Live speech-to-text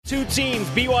Two teams,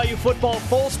 BYU football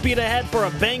full speed ahead for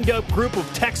a banged-up group of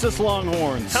Texas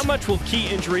Longhorns. How much will key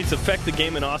injuries affect the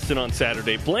game in Austin on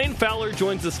Saturday? Blaine Fowler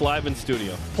joins us live in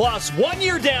studio. Plus, 1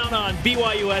 year down on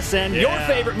BYUSN, your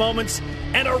favorite moments,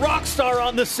 and a rock star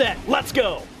on the set. Let's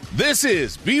go. This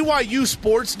is BYU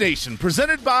Sports Nation,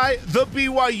 presented by The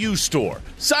BYU Store.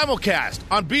 Simulcast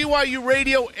on BYU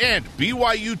Radio and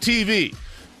BYU TV.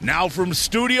 Now from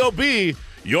Studio B,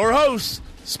 your hosts,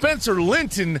 Spencer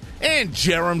Linton and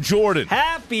Jerem Jordan.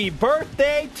 Happy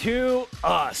birthday to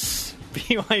us.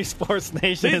 BYU Sports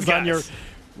Nation is on your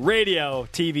radio,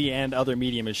 TV, and other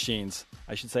media machines.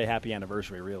 I should say happy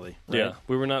anniversary, really. Right? Yeah,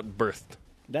 we were not birthed.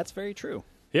 That's very true.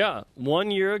 Yeah,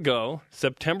 1 year ago,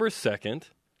 September 2nd,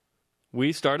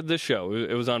 we started this show.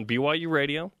 It was on BYU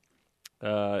Radio,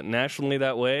 nationally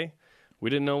that way.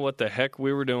 We didn't know what the heck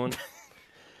we were doing.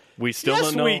 We still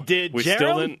don't know. We did, We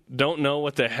still don't know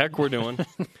what the heck we're doing.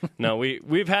 No,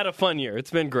 we've had a fun year.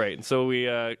 It's been great. And so we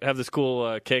have this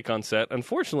cool cake on set.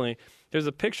 Unfortunately, there's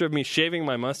a picture of me shaving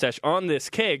my mustache on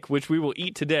this cake, which we will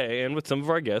eat today and with some of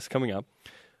our guests coming up.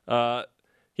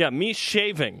 Me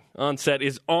shaving on set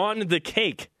is on the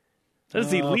cake. That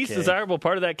is the least desirable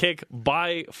part of that cake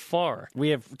by far. We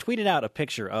have tweeted out a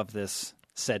picture of this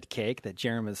said cake that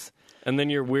Jerem is... And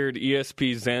then your weird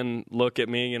ESP Zen look at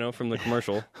me, from the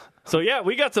commercial. So, yeah,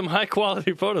 we got some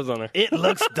high-quality photos on there. It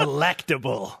looks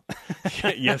delectable.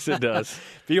 Yes, it does.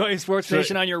 BYU Sports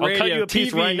Nation on your radio, I'll cut you a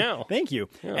piece TV, right now. Thank you.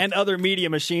 Yeah. And other media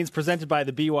machines presented by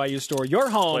the BYU Store, your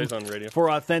home Plays on radio.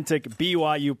 for authentic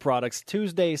BYU products,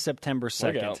 Tuesday, September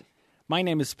 2nd. My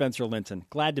name is Spencer Linton.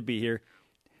 Glad to be here.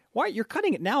 Why, you're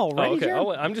cutting it now already, okay.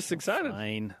 Jerem? I'm just excited.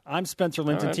 Fine. I'm Spencer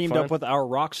Linton, All right, teamed fine. up with our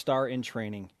rock star in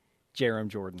training, Jerem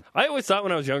Jordan. I always thought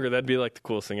when I was younger that'd be like the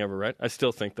coolest thing ever, right? I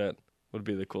still think that would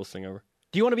be the coolest thing ever.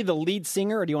 Do you want to be the lead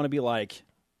singer, or do you want to be like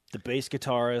the bass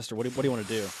guitarist, or what do you want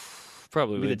to do?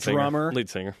 Probably Be lead the singer. drummer? Lead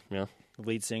singer, yeah. The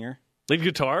lead singer? Lead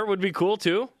guitar would be cool,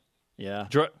 too. Yeah.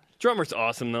 Drummer's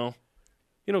awesome, though.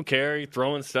 You don't care. You're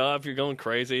throwing stuff. You're going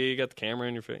crazy. You got the camera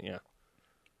in your face. Yeah.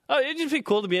 Oh, it'd just be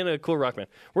cool to be in a cool rock band.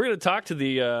 We're going to talk to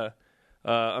the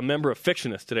a member of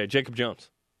Fictionist today, Jacob Jones.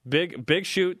 Big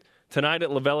shoot tonight at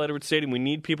LaVell Edwards Stadium. We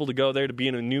need people to go there to be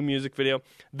in a new music video.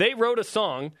 They wrote a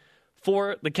song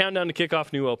for the Countdown to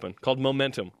Kickoff New Open called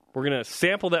Momentum. We're going to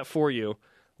sample that for you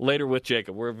later with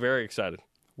Jacob. We're very excited.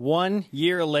 1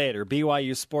 year later,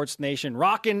 BYU Sports Nation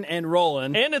rocking and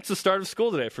rolling. And it's the start of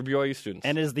school today for BYU students.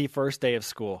 And is the first day of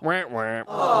school.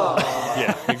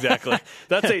 Yeah, exactly.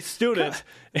 That's a student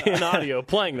in audio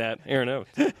playing that, Aaron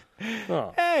Evans.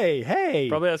 Oh. Hey.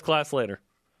 Probably has class later.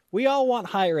 We all want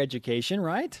higher education,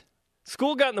 right?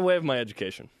 School got in the way of my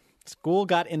education. School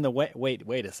got in the way.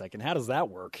 Wait a second. How does that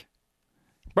work?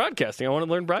 Broadcasting. I want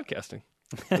to learn broadcasting.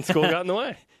 And school got in the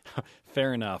way.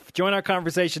 Fair enough. Join our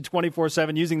conversation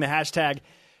 24/7 using the hashtag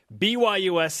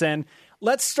BYUSN.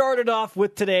 Let's start it off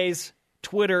with today's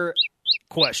Twitter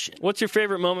question. What's your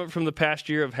favorite moment from the past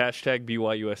year of hashtag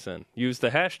BYUSN? Use the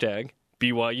hashtag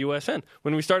BYUSN.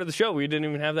 When we started the show, we didn't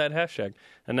even have that hashtag.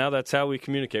 And now that's how we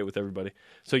communicate with everybody.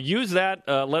 So use that.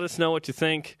 Let us know what you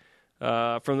think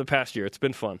from the past year. It's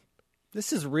been fun.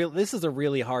 This is a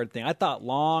really hard thing. I thought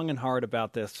long and hard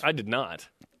about this. I did not.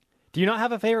 Do you not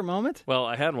have a favorite moment? Well,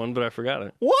 I had one, but I forgot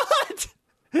it. What?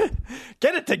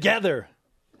 Get it together.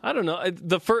 I don't know.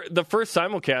 The first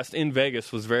simulcast in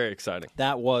Vegas was very exciting.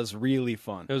 That was really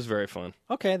fun. It was very fun.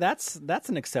 Okay, that's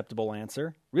an acceptable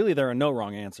answer. Really, there are no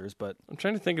wrong answers, but I'm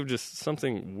trying to think of just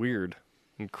something weird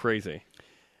and crazy.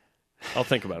 I'll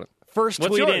think about it. First What's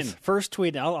tweet yours? in. First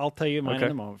tweet. I'll tell you mine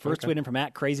in a moment. First tweet in from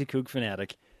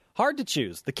 @CrazyCougFanatic. Hard to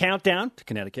choose. The countdown to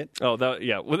Connecticut. Oh,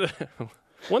 yeah.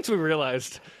 Once we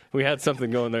realized we had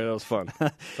something going there, that was fun.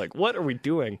 It's like, what are we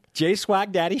doing? J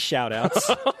Swag Daddy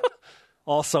shoutouts.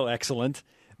 Also excellent.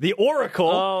 The Oracle.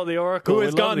 Oh, the Oracle. Who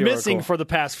has gone missing for the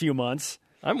past few months.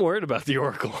 I'm worried about the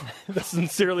Oracle.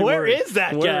 Sincerely Where worried. is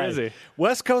that guy? Where is he?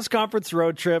 West Coast Conference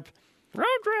road trip. Road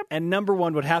trip. And number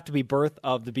one would have to be birth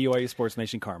of the BYU Sports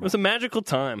Nation Karma. It was a magical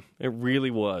time. It really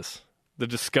was. The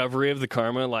discovery of the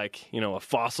Karma, like, a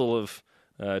fossil of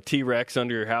T-Rex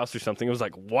under your house or something. It was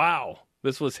like, wow,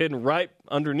 this was hidden right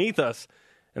underneath us.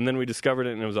 And then we discovered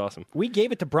it, and it was awesome. We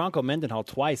gave it to Bronco Mendenhall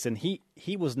twice, and he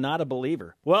was not a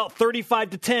believer. Well,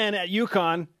 35-10 at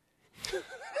UConn.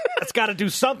 That's got to do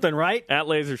something, right? At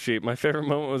Laser Sheep, my favorite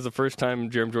moment was the first time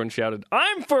Jerem Jordan shouted,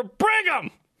 "I'm for Brigham!"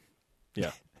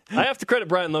 Yeah. I have to credit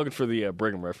Brian Logan for the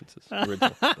Brigham references.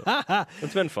 Original.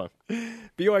 It's been fun.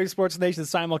 BYU Sports Nation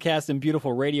simulcast in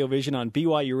beautiful radio vision on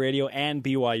BYU Radio and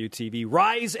BYU TV.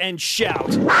 Rise and shout.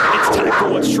 It's time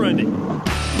for What's Trending.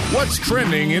 What's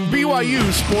trending in BYU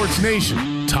Sports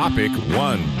Nation? Topic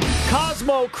 1.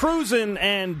 Smo cruising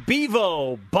and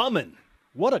Bevo bumming.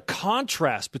 What a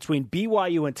contrast between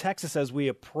BYU and Texas as we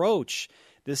approach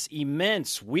this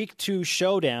immense Week 2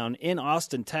 showdown in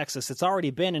Austin, Texas. It's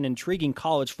already been an intriguing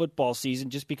college football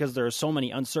season just because there are so many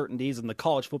uncertainties in the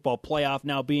college football playoff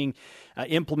now being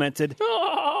implemented.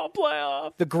 Oh,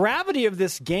 playoff. The gravity of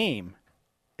this game,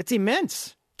 it's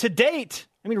immense. To date,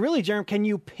 I mean, really, Jeremy, can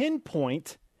you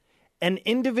pinpoint an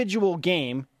individual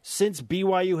game since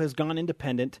BYU has gone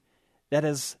independent that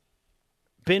has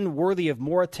been worthy of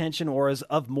more attention or is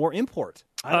of more import?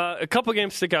 A couple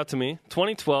games stick out to me.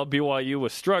 2012, BYU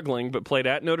was struggling but played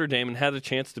at Notre Dame and had a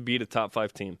chance to beat a top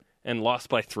 5 team and lost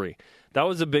by 3. That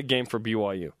was a big game for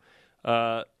BYU.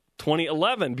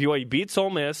 2011, BYU beats Ole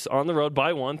Miss on the road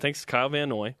by 1 thanks to Kyle Van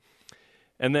Noy,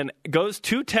 and then goes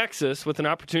to Texas with an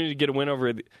opportunity to get a win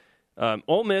over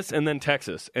Ole Miss and then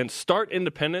Texas and start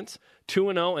Independence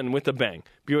 2-0 and with a bang.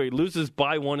 BYU loses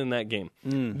by 1 in that game.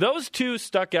 Those two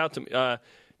stuck out to me.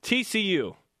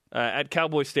 TCU at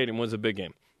Cowboy Stadium was a big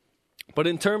game. But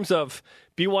in terms of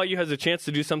BYU has a chance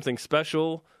to do something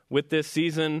special with this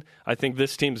season, I think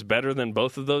this team's better than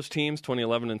both of those teams,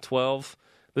 2011 and 12.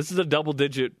 This is a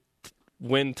double-digit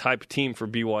win type team for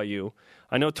BYU.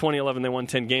 I know 2011 they won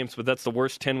 10 games, but that's the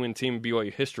worst 10-win team in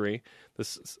BYU history.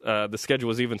 The schedule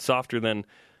was even softer than,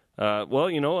 well,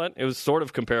 you know what? It was sort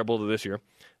of comparable to this year.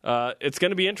 It's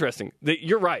going to be interesting.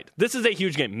 You're right. This is a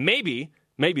huge game. Maybe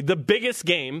the biggest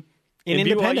game in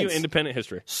BYU independent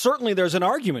history. Certainly there's an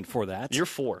argument for that. Year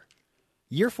 4.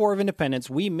 Year 4 of independence,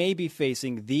 we may be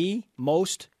facing the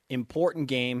most important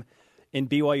game in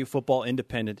BYU football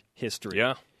independent history.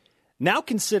 Yeah. Now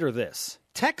consider this.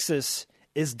 Texas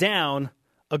is down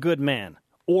a good man,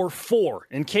 or 4.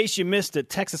 In case you missed it,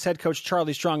 Texas head coach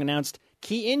Charlie Strong announced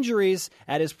key injuries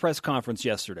at his press conference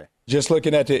yesterday. Just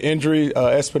looking at the injury,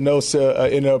 Espinosa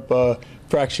ended up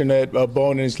fracturing that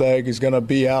bone in his leg. He's going to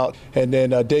be out. And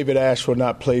then David Ash will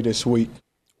not play this week.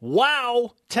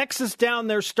 Wow. Texas down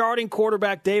their starting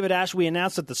quarterback, David Ash. We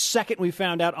announced it the second we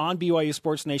found out on BYU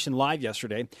Sports Nation Live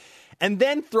yesterday. And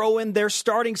then throw in their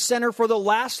starting center for the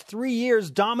last 3 years,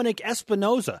 Dominic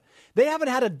Espinosa. They haven't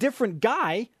had a different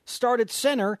guy start at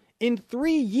center in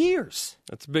 3 years.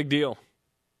 That's a big deal.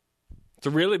 It's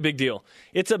a really big deal.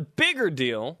 It's a bigger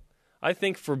deal, I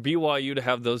think, for BYU to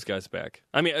have those guys back.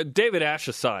 I mean, David Ash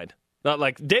aside. Not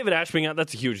like David Ash being out,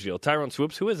 that's a huge deal. Tyrone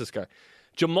Swoops, who is this guy?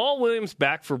 Jamal Williams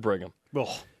back for Brigham.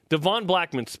 Oh. Devon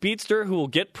Blackman, speedster who will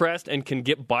get pressed and can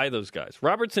get by those guys.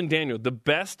 Robertson Daniel, the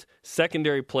best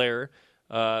secondary player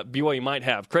BYU might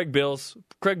have. Craig Bill's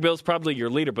probably your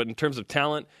leader, but in terms of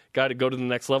talent, guy to go to the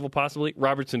next level possibly,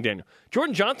 Robertson Daniel.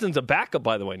 Jordan Johnson's a backup,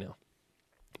 by the way, now.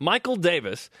 Michael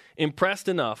Davis impressed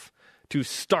enough to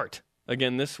start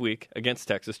again this week against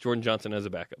Texas. Jordan Johnson as a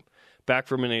backup, back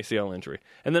from an ACL injury.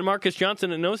 And then Marcus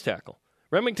Johnson at nose tackle.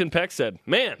 Remington Peck said,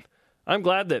 man, I'm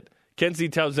glad that Kenzie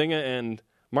Tauzinga and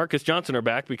Marcus Johnson are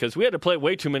back because we had to play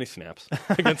way too many snaps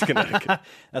against Connecticut.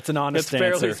 That's an honest answer.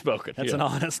 It's fairly spoken. That's an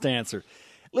honest answer.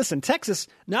 Listen, Texas,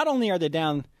 not only are they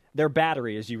down their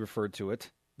battery, as you referred to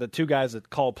it, the two guys that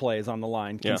call plays on the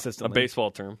line consistently. A baseball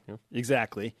term. Yeah.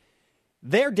 Exactly.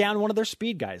 They're down one of their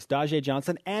speed guys, Dajae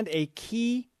Johnson, and a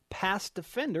key pass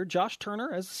defender, Josh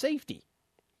Turner, as a safety.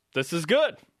 This is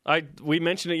good. We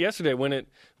mentioned it yesterday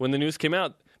when the news came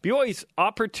out. BYU's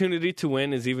opportunity to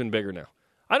win is even bigger now.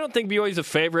 I don't think BYU's a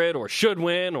favorite or should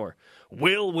win or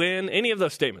will win, any of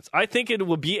those statements. I think it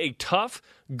will be a tough,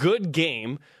 good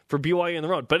game for BYU on the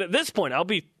road. But at this point, I'll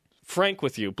be frank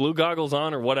with you, blue goggles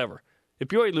on or whatever. If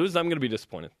BYU loses, I'm going to be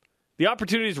disappointed. The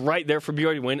opportunity is right there for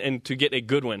BYU to win and to get a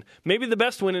good win. Maybe the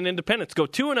best win in Independence. Go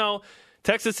 2-0.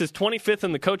 Texas is 25th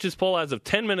in the coaches' poll as of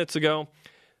 10 minutes ago.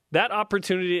 That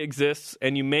opportunity exists,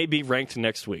 and you may be ranked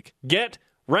next week. Get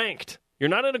ranked. You're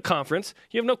not at a conference.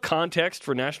 You have no context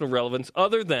for national relevance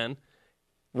other than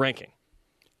ranking.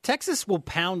 Texas will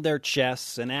pound their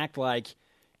chests and act like,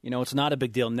 it's not a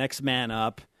big deal. Next man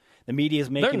up. The media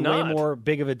is making way more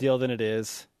big of a deal than it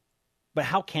is. But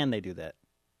how can they do that?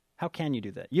 How can you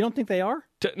do that? You don't think they are?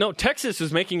 No, Texas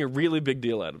is making a really big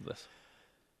deal out of this.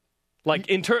 Like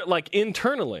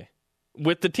internally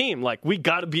with the team. Like, we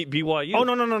got to beat BYU. Oh,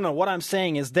 no. What I'm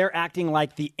saying is they're acting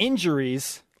like the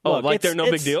injuries... Look, they're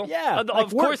no big deal? Yeah. Of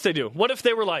course they do. What if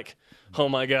they were like, oh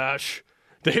my gosh,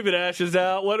 David Ash is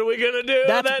out. What are we going to do?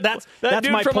 That that's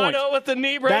dude my from point. Idaho with the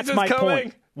knee brace is my coming.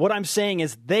 Point. What I'm saying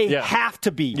is they have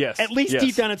to be, at least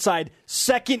deep down inside,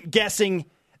 second-guessing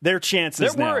their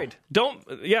chances. They're worried.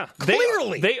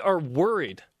 Clearly. They are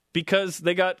worried because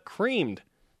they got creamed.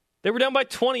 They were down by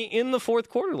 20 in the fourth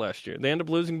quarter last year. They ended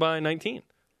up losing by 19.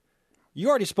 You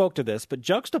already spoke to this, but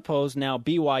juxtapose now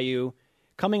BYU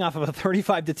coming off of a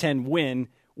 35-10 win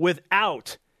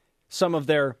without some of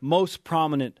their most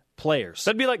prominent players.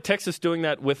 That'd be like Texas doing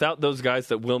that without those guys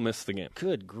that will miss the game.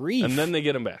 Good grief. And then they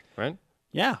get them back, right?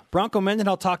 Yeah. Bronco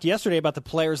Mendenhall talked yesterday about the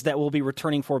players that will be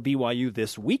returning for BYU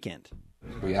this weekend.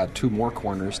 We add 2 more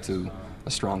corners to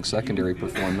a strong secondary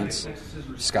performance.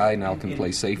 Sky now can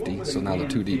play safety, so now the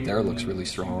 2 deep there looks really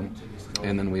strong.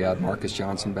 And then we add Marcus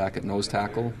Johnson back at nose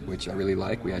tackle, which I really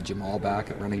like. We had Jamal back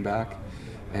at running back,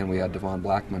 and we had Devon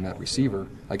Blackman at receiver.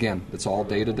 Again, it's all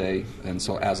day-to-day, and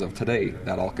so as of today,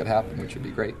 that all could happen, which would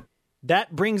be great.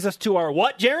 That brings us to our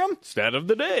what, Jerem? Stat of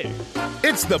the day.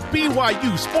 It's the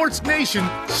BYU Sports Nation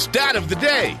Stat of the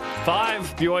Day.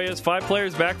 BYU has 5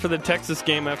 players back for the Texas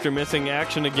game after missing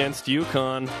action against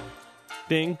UConn.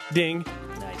 Ding, ding.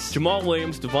 Nice. Jamal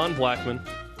Williams, Devon Blackman,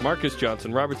 Marcus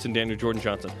Johnson, Robertson Daniel, Jordan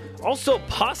Johnson. Also,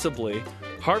 possibly,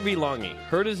 Harvey Longy.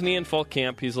 Hurt his knee in fall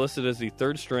camp. He's listed as the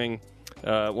 3rd string,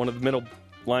 one of the middle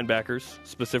linebackers,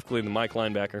 specifically the Mike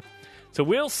linebacker. So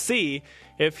we'll see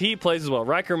if he plays as well.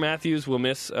 Riker Matthews will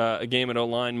miss a game at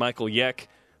O-line. Michael Yeck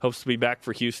hopes to be back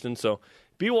for Houston. So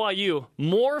BYU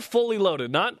more fully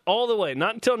loaded. Not all the way.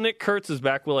 Not until Nick Kurtz is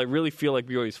back will I really feel like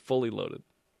BYU is fully loaded.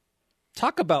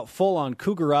 Talk about full-on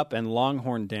Cougar up and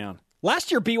Longhorn down.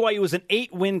 Last year, BYU was an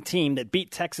 8-win team that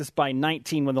beat Texas by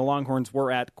 19 when the Longhorns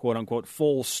were at, quote-unquote,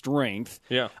 full strength.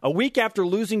 Yeah. A week after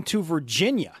losing to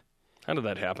Virginia. How did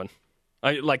that happen?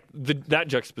 That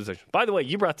juxtaposition. By the way,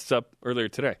 you brought this up earlier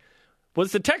today.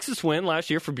 Was the Texas win last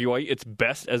year for BYU its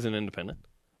best as an independent?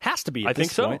 Has to be. I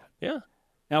think so. Point. Yeah.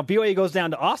 Now, BYU goes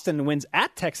down to Austin and wins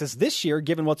at Texas this year,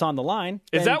 given what's on the line.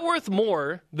 Is that worth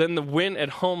more than the win at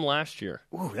home last year?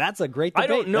 Ooh, that's a great debate.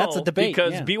 I don't know. That's a debate.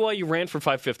 Because BYU ran for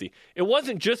 550. It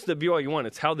wasn't just that BYU won,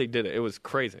 it's how they did it. It was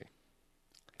crazy.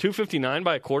 259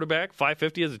 by a quarterback,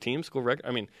 550 as a team school record.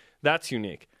 I mean, that's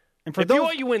unique. And if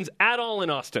BYU wins at all in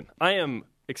Austin, I am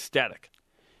ecstatic.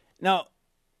 Now,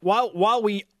 while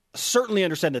we certainly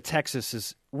understand that Texas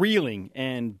is reeling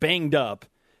and banged up,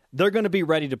 they're going to be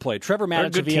ready to play. Trevor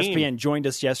Maddich of ESPN joined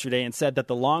us yesterday and said that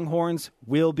the Longhorns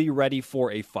will be ready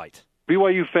for a fight.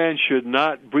 BYU fans should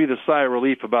not breathe a sigh of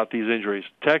relief about these injuries.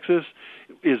 Texas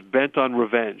is bent on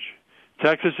revenge.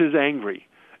 Texas is angry.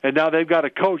 And now they've got a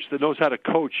coach that knows how to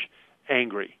coach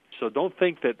angry. So don't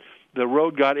think that the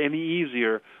road got any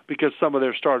easier because some of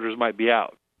their starters might be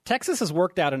out. Texas has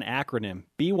worked out an acronym,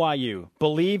 BYU,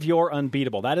 Believe You're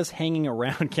Unbeatable. That is hanging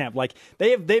around camp. Like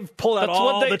they've pulled out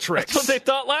all the tricks. That's what they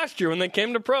thought last year when they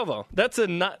came to Provo. That's a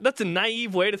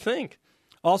naive way to think.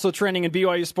 Also trending in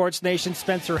BYU Sports Nation,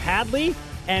 Spencer Hadley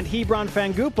and Hebron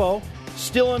Fangupo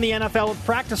still in the NFL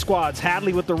practice squads.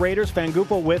 Hadley with the Raiders,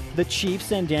 Fangupo with the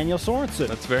Chiefs, and Daniel Sorensen.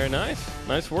 That's very nice.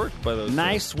 Nice work by those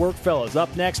Nice work, fellas.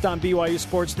 Up next on BYU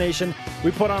Sports Nation,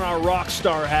 we put on our rock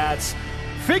star hats.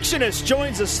 Fictionist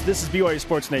joins us. This is BYU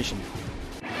Sports Nation.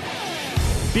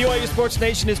 BYU Sports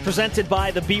Nation is presented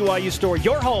by the BYU Store,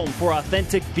 your home for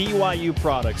authentic BYU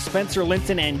products. Spencer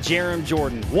Linton and Jerem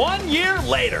Jordan. 1 year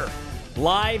later,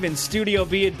 live in Studio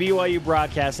B at BYU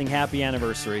Broadcasting. Happy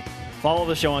anniversary. Follow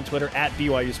the show on Twitter at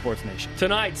BYU Sports Nation.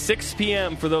 Tonight, 6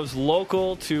 p.m. for those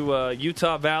local to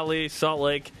Utah Valley, Salt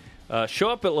Lake.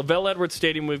 Show up at LaVell Edwards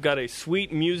Stadium. We've got a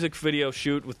sweet music video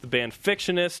shoot with the band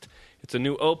Fictionist. It's a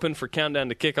new open for Countdown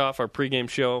to Kickoff, our pregame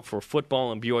show for football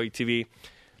on BYU TV.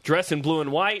 Dress in blue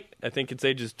and white. I think it's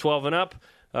ages 12 and up.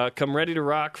 Come ready to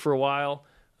rock for a while.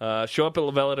 Show up at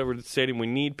LaVell Edwards Stadium. We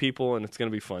need people, and it's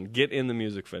going to be fun. Get in the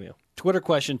music video. Twitter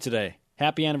question today.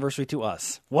 Happy anniversary to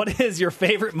us. What is your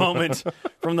favorite moment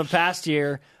from the past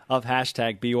year of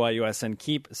hashtag BYUSN?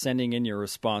 Keep sending in your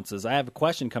responses. I have a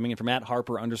question coming in from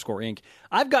 @Harper_Inc.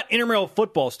 I've got intramural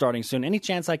football starting soon. Any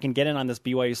chance I can get in on this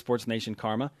BYU Sports Nation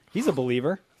karma? He's a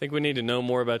believer. I think we need to know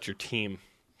more about your team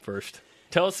first.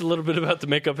 Tell us a little bit about the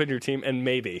makeup in your team, and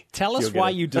maybe. Tell us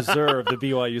why you deserve the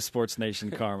BYU Sports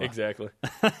Nation karma. Exactly.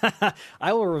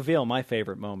 I will reveal my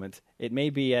favorite moment. It may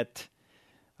be at,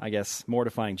 I guess,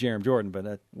 mortifying Jerem Jordan,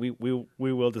 but we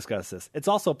will discuss this. It's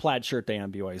also Plaid Shirt Day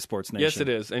on BYU Sports Nation. Yes, it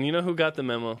is. And you know who got the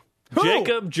memo? Who?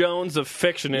 Jacob Jones of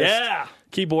Fictionist.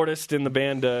 Keyboardist in the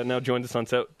band, now joined us on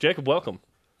set. Jacob, welcome.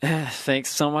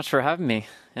 Thanks so much for having me.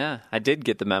 Yeah, I did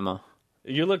get the memo.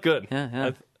 You look good.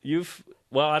 Yeah.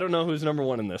 Well, I don't know who's number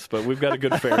one in this, but we've got a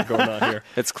good affair going on here.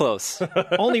 It's close.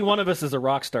 Only one of us is a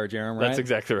rock star, Jerem, right? That's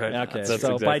exactly right. Okay, That's so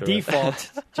exactly by right.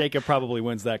 default, Jacob probably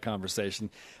wins that conversation.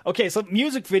 Okay, so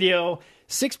music video,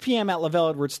 6 p.m. at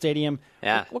LaVell Edwards Stadium.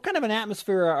 Yeah. What kind of an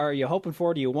atmosphere are you hoping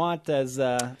for? Do you want as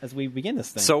we begin this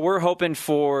thing? So we're hoping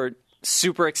for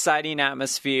super exciting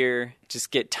atmosphere,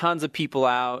 just get tons of people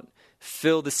out,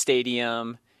 fill the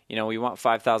stadium. You know, we want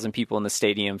 5,000 people in the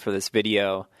stadium for this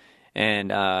video.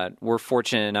 And we're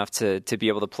fortunate enough to be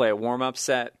able to play a warm-up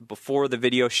set before the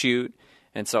video shoot.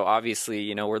 And so obviously,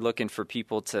 you know, we're looking for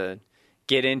people to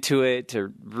get into it,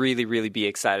 to really, really be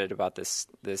excited about this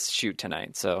shoot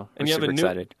tonight. So we're super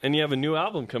excited. And you have a new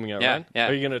album coming out, right? Yeah.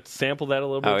 Are you going to sample that a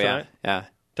little bit tonight? Yeah.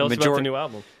 Tell us about the new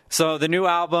album. So the new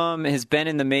album has been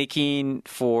in the making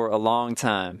for a long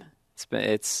time.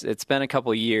 It's been a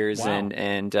couple years, Wow.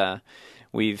 and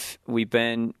we've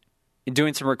been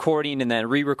doing some recording and then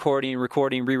re-recording,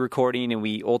 re-recording, and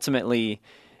we ultimately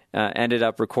ended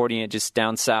up recording it just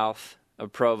down south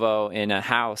of Provo in a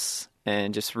house,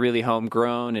 and just really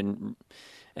homegrown, and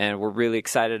we're really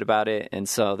excited about it. And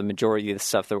so the majority of the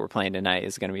stuff that we're playing tonight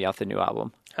is going to be off the new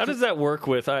album. How does that work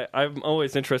with, I'm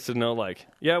always interested to know, like,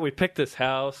 we picked this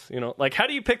house, you know, like, how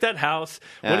do you pick that house?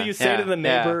 What do you say to the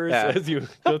neighbors as you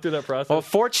go through that process? Well,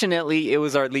 fortunately, it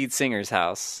was our lead singer's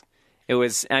house.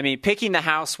 Picking the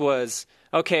house was,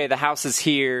 okay, the house is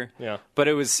here, but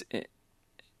it was,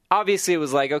 obviously it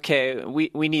was like, okay,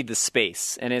 we need the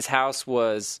space. And his house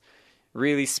was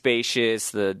really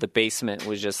spacious. The basement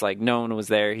was just like, no one was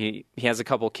there. He has a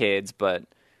couple kids, but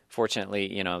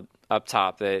fortunately, you know, up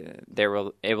top, they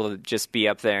were able to just be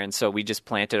up there. And so we just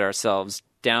planted ourselves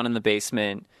down in the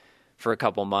basement for a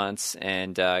couple months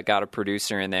and got a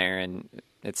producer in there, and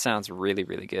it sounds really,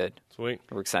 really good. Sweet.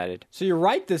 We're excited. So you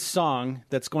write this song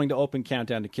that's going to open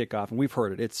Countdown to Kickoff, and we've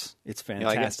heard it. It's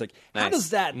fantastic. Nice. How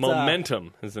does that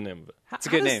Momentum is the name of it. It's a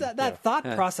good name. That thought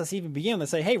process even begin? They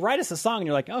say, "Hey, write us a song," and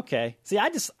you're like, "Okay." See,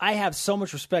 I have so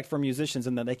much respect for musicians,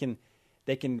 and that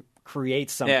they can create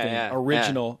something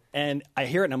original. And I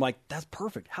hear it, and I'm like, "That's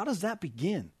perfect." How does that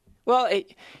begin? Well,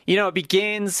 it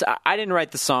begins. I didn't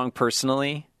write the song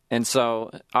personally, and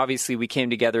so obviously we came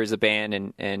together as a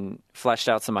band and fleshed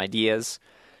out some ideas.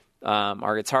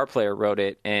 Our guitar player wrote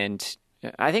it, and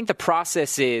I think the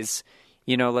process is,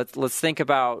 you know, let's think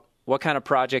about what kind of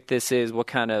project this is, what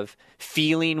kind of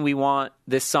feeling we want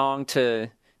this song to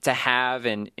have,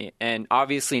 and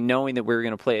obviously knowing that we were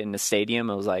going to play it in the stadium,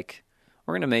 I was like,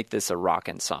 we're going to make this a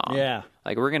rockin' song. Yeah.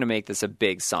 Like, we're going to make this a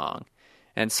big song.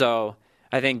 And so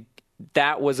I think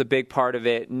that was a big part of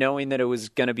it, knowing that it was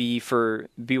going to be for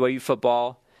BYU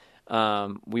football.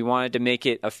 We wanted to make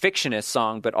it a fictionist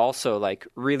song, but also like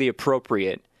really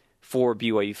appropriate for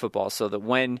BYU football, so that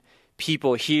when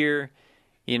people hear,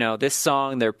 you know, this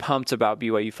song, they're pumped about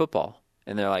BYU football,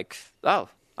 and they're like, "Oh,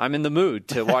 I'm in the mood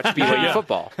to watch BYU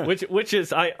football." Which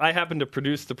is, I happen to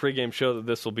produce the pregame show that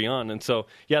this will be on, and so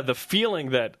the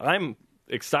feeling that I'm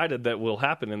excited that will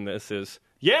happen in this is,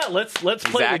 let's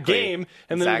play the game,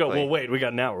 and then we go, well, wait, we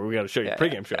got an hour, we got to show you the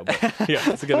pregame show, but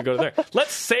it's going to go there.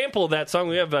 Let's sample that song.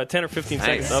 We have 10 or 15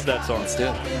 seconds of that song. Let's do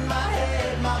it. In my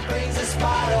head, my brain's a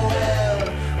spider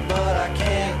web, but I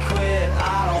can't quit.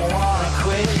 I don't wanna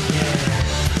quit yet.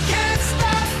 Can't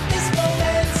stop this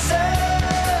momentum.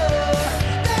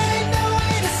 There ain't no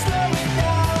way to slow it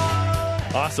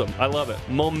down. Awesome. I love it.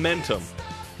 Momentum.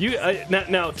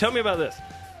 Now tell me about this.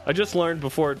 I just learned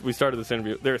before we started this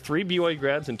interview, there are 3 BYU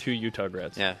grads and 2 Utah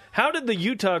grads. Yeah. How did the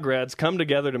Utah grads come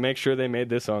together to make sure they made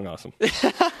this song awesome?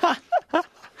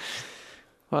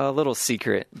 Well, a little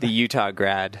secret. The Utah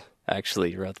grad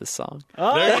actually wrote this song.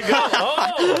 There you go.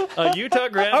 Oh, a Utah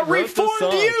grad wrote the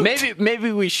song.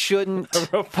 Maybe we shouldn't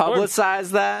publicize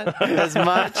that as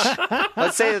much.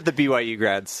 Let's say that the BYU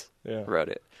grads wrote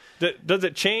it. Does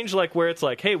it change, like, where it's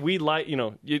like, hey, we like, you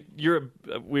know,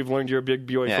 we've learned you're a big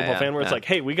BYU football fan, where it's like,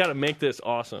 hey, we got to make this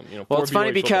awesome. You know, well, it's BYU funny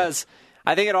football. because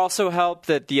I think it also helped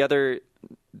that the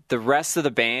rest of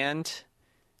the band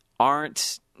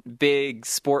aren't big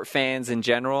sport fans in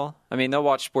general. I mean, they'll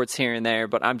watch sports here and there,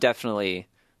 but I'm definitely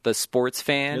the sports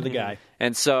fan. You're the guy.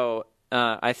 And so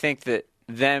I think that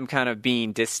them kind of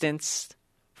being distanced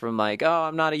from like, oh,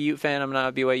 I'm not a Ute fan, I'm not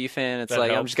a BYU fan. It's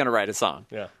like, I'm just going to write a song.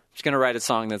 Yeah. I'm just going to write a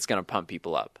song that's going to pump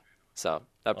people up. So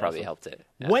that probably helped it.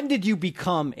 Yeah. When did you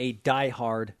become a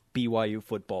diehard BYU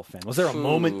football fan? Was there a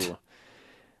moment?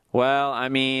 Well, I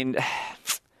mean,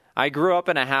 I grew up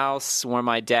in a house where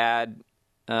my dad,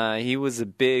 he was a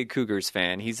big Cougars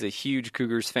fan. He's a huge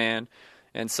Cougars fan.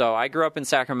 And so I grew up in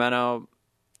Sacramento,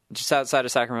 just outside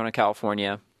of Sacramento,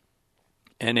 California.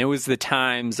 And it was the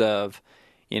times of,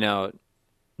 you know,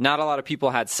 not a lot of people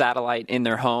had satellite in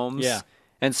their homes. Yeah.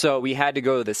 And so we had to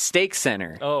go to the Stake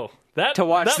Center to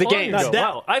watch the game.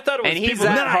 Wow. I thought it was and he's people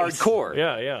that hardcore.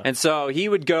 Yeah, yeah. And so he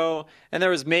would go, and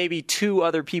there was maybe 2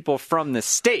 other people from the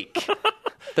Stake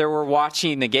that were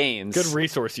watching the games. Good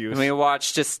resource use. And we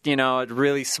watched just, you know, a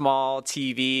really small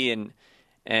TV,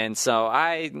 and so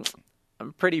I'm a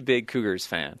pretty big Cougars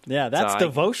fan. Yeah, that's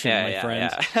devotion, my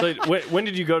friend. Yeah. So, when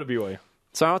did you go to BYU?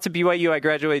 So I went to BYU. I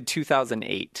graduated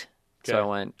 2008. Okay. So I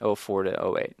went 04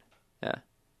 to 08.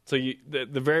 So the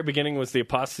very beginning was the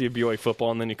apostasy of BYU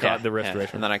football, and then you caught the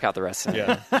restoration. And then I caught the rest.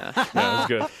 Yeah, that was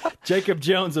good. Jacob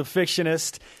Jones, a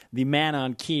fictionist, the man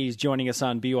on keys, joining us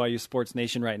on BYU Sports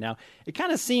Nation right now. It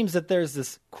kind of seems that there's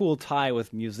this cool tie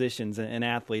with musicians and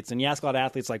athletes. And you ask a lot of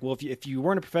athletes, like, well, if you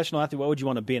weren't a professional athlete, what would you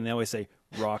want to be? And they always say,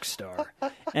 rock star.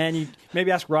 And you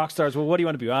maybe ask rock stars, well, what do you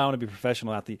want to be? I want to be a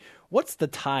professional athlete. What's the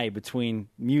tie between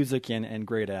music and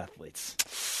great athletes?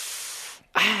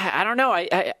 I don't know.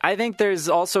 I think there's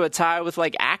also a tie with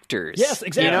like actors. Yes,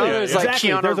 exactly. You know, there's like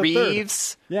Keanu There's a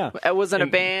Reeves. Yeah, it was in a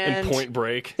band. In Point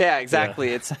Break. Yeah,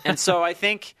 exactly. Yeah. And so I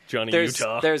think Johnny there's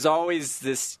Utah. There's always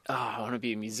this. Oh, I want to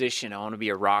be a musician. I want to be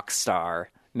a rock star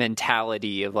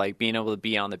mentality of like being able to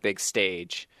be on the big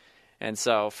stage. And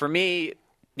so for me,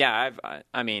 yeah,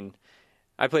 I mean,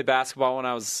 I played basketball when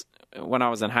I was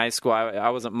in high school. I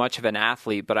wasn't much of an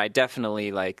athlete, but I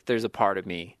definitely like. There's a part of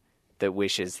me that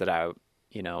wishes that I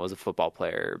was a football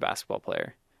player or a basketball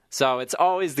player. So it's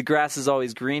always the grass is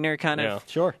always greener kind of,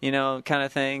 kind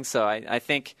of thing. So I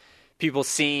think people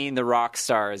seeing the rock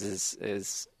stars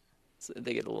is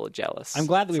they get a little jealous. I'm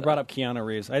glad that we brought up Keanu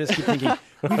Reeves. I just keep thinking,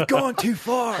 we've gone too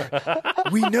far.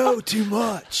 We know too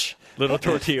much. Little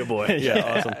tortilla boy.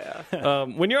 Awesome. Yeah.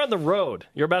 When you're on the road,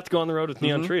 you're about to go on the road with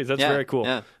Neon Trees. That's very cool.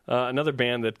 Yeah. Another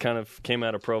band that kind of came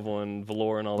out of Provo and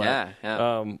Velour and all that.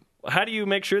 Yeah. How do you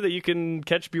make sure that you can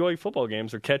catch BYU football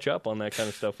games or catch up on that kind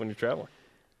of stuff when you're traveling?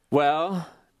 Well,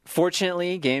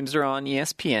 fortunately, games are on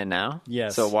ESPN now.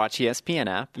 Yes. So watch ESPN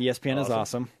app. ESPN is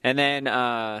awesome. And then,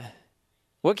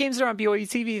 what games are on BYU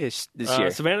TV this year?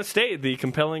 Savannah State, the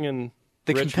compelling and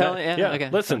the rich compelling. match. Yeah.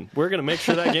 Okay. Listen, we're going to make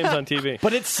sure that game's on TV.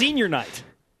 But it's senior night.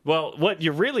 Well, what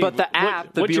you really... But the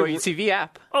app, the BYU TV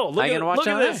app. Oh, look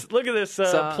at this. Look at this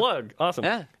plug. Awesome.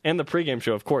 Yeah. And the pregame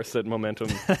show, of course, that Momentum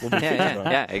will be featured on.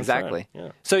 Yeah, exactly. Right.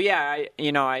 Yeah. So,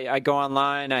 I go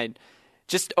online.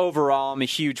 I'm a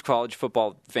huge college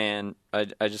football fan.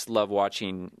 I just love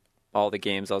watching all the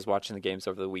games. I was watching the games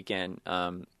over the weekend.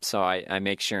 So I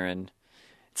make sure, and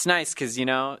it's nice because,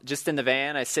 just in the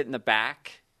van, I sit in the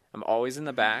back. I'm always in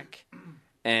the back,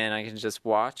 and I can just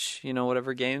watch,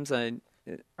 whatever games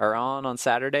are on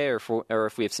Saturday or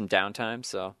if we have some downtime.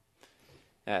 So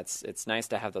yeah, it's nice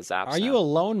to have those apps. Are you a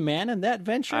lone man in that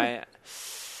venture?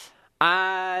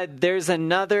 There's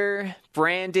another.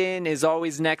 Brandon is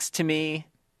always next to me,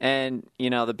 and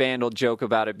the band will joke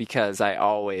about it because I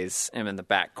always am in the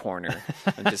back corner.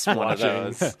 I'm just one of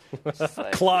those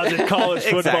closet college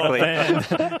football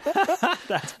fan.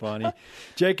 That's funny.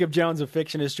 Jacob Jones, a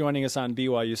fictionist, joining us on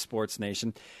BYU Sports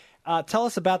Nation. Tell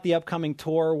us about the upcoming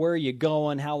tour. Where are you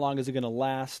going? How long is it going to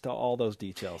last? All those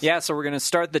details. Yeah, so we're going to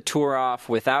start the tour off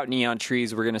without Neon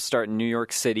Trees. We're going to start in New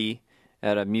York City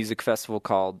at a music festival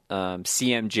called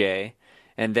CMJ.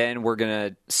 And then we're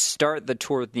going to start the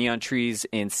tour with Neon Trees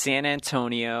in San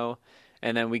Antonio.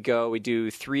 And then we do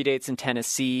 3 dates in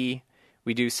Tennessee.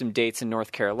 We do some dates in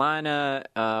North Carolina.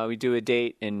 We do a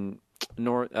date in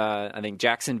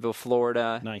Jacksonville,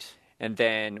 Florida. Nice. And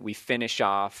then we finish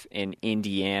off in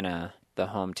Indiana, the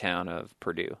hometown of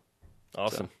Purdue.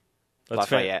 Awesome. So,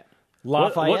 Lafayette.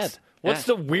 What's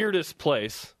the weirdest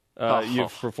place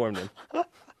you've performed in?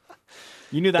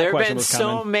 You knew that there question have been was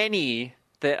coming. so many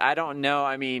that I don't know.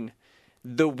 I mean,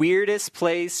 the weirdest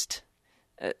place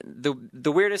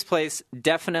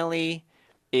definitely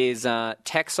is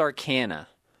Texarkana.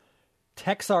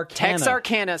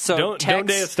 Texarkana. So Donde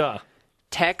está?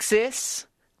 Texas,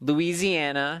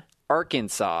 Louisiana,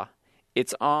 Arkansas.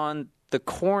 It's on the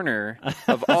corner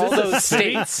of all those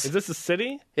states. Is this a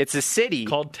city? It's a city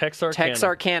called Texarkana.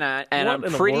 Texarkana, and What I'm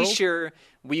in the pretty world? sure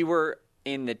we were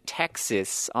on the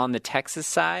Texas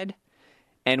side,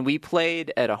 and we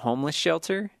played at a homeless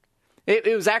shelter.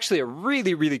 It was actually a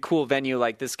really, really cool venue.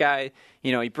 Like this guy,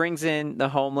 he brings in the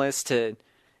homeless to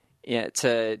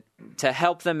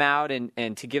help them out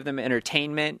and to give them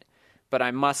entertainment. But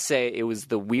I must say it was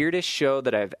the weirdest show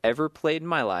that I've ever played in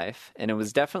my life, and it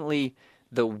was definitely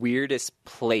the weirdest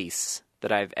place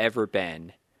that I've ever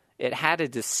been. It had a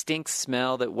distinct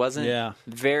smell that wasn't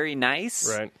very nice,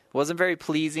 right? Wasn't very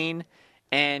pleasing,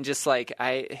 and just like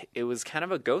it was kind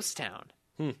of a ghost town.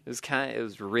 It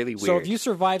was really weird. So if you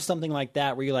survive something like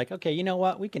that, where you're like, okay, you know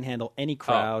what, we can handle any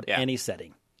crowd, any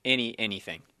setting,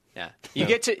 anything. Yeah, you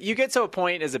get to a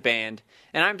point as a band,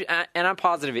 and I'm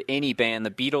positive any band.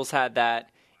 The Beatles had that.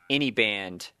 Any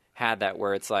band had that,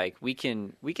 where it's like we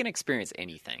can experience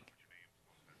anything.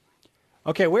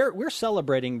 Okay, we're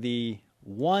celebrating the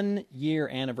 1-year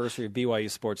anniversary of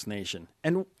BYU Sports Nation,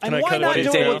 and why not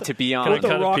do it with, to be on with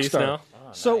the rock piece star? now?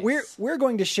 So we're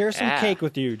going to share some cake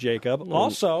with you, Jacob.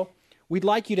 Also, we'd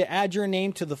like you to add your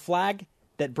name to the flag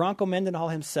that Bronco Mendenhall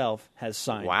himself has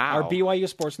signed. Wow. Our BYU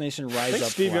Sports Nation I Rise think Up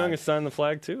Steve flag. Young has signed the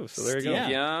flag too. So there you go. Yeah.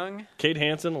 Young. Kate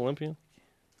Hansen, Olympian.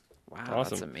 Wow,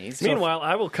 Awesome. that's amazing. Meanwhile,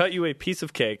 I will cut you a piece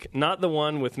of cake, not the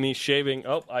one with me shaving.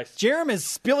 Oh, Jerem is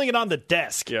spilling it on the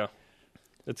desk. Yeah.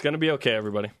 It's going to be okay,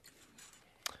 everybody.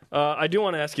 I do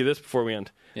want to ask you this before we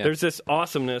end. Yeah. There's this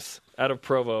awesomeness out of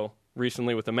Provo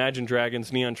recently with Imagine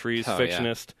Dragons, Neon Trees, Oh,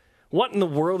 Fictionist. What in the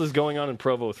world is going on in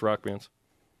Provo with rock bands?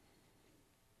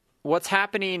 What's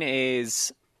happening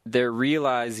is they're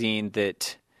realizing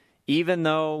that even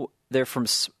though they're from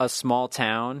a small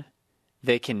town,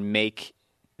 they can make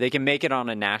it on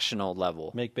a national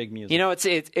level. Make big music. You know,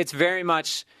 it's very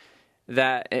much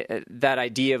that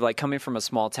idea of like coming from a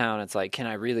small town. It's like, can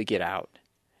I really get out?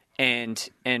 And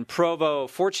Provo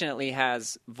fortunately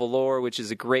has Valor, which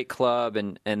is a great club,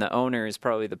 and the owner is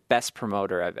probably the best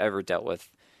promoter I've ever dealt with,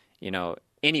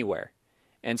 anywhere.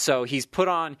 And so he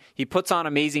puts on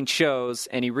amazing shows,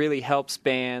 and he really helps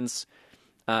bands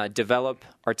develop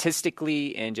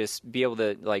artistically and just be able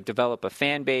to like develop a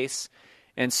fan base.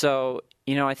 And so,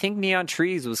 I think Neon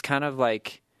Trees was kind of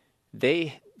like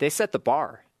they set the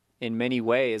bar in many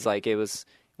ways. Like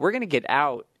we're going to get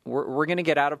out. We're going to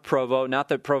get out of Provo. Not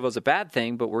that Provo's a bad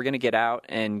thing, but we're going to get out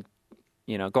and,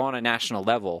 go on a national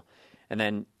level. And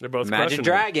then They're both Imagine crushing it.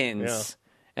 Dragons.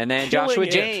 Yeah. And then Killing Joshua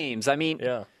it. James. I mean,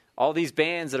 Yeah. all these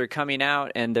bands that are coming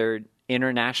out and they're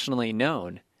internationally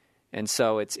known. And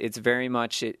so it's very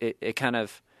much, it kind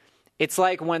of, it's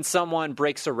like when someone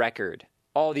breaks a record,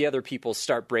 all the other people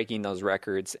start breaking those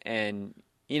records and,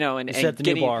 and set the new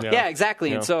getting, bar. Yeah, exactly.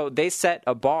 Yeah. And so they set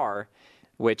a bar,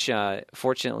 which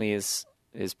fortunately is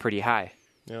pretty high.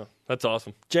 Yeah, that's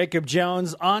awesome. Jacob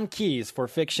Jones on keys for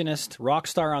Fictionist,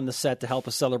 Rockstar on the set to help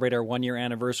us celebrate our 1-year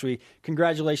anniversary.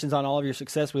 Congratulations on all of your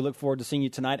success. We look forward to seeing you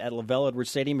tonight at LaVelle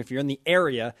Edwards Stadium. If you're in the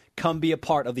area, come be a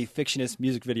part of the Fictionist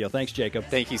music video. Thanks, Jacob.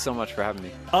 Thank you so much for having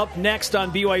me. Up next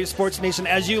on BYU Sports Nation,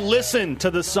 as you listen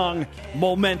to the song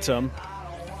Momentum,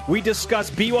 we discuss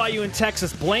BYU in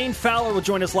Texas. Blaine Fowler will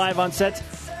join us live on set.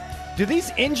 Do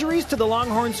these injuries to the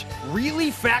Longhorns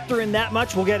really factor in that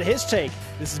much? We'll get his take.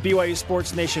 This is BYU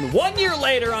Sports Nation 1 year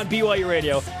later on BYU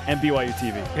Radio and BYU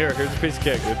TV. Here's a piece of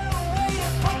cake, dude.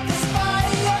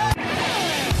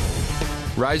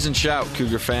 Rise and shout,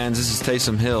 Cougar fans. This is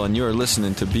Taysom Hill, and you are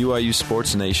listening to BYU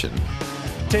Sports Nation.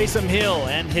 Taysom Hill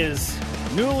and his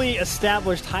newly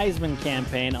established Heisman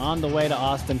campaign on the way to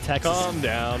Austin, Texas. Calm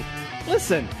down.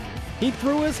 Listen, he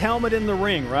threw his helmet in the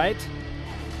ring, right?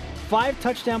 5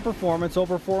 touchdown performance,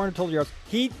 over 400 total yards.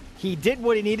 He did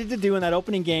what he needed to do in that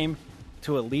opening game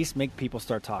to at least make people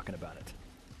start talking about it.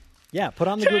 Yeah, put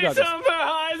on the Goo Chase Goggles. him for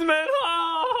Heisman.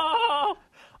 Oh!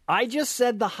 I just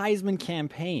said the Heisman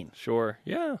campaign. Sure,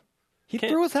 yeah. He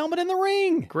threw his helmet in the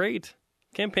ring. Great.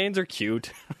 Campaigns are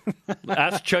cute.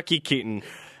 Ask Chucky Keaton.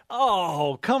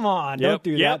 Oh, come on. Don't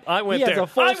do Yep, that. I went He has there. a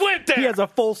full- I went there. He has a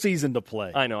full season to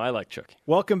play. I know, I like Chucky.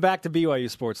 Welcome back to BYU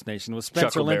Sports Nation with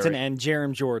Spencer Chuckleberry. Linton and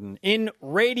Jerem Jordan. In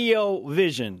Radio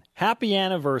Vision, happy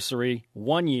anniversary,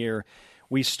 1 year.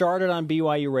 We started on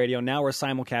BYU Radio. Now we're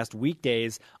simulcast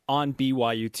weekdays on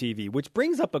BYU TV, which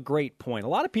brings up a great point. A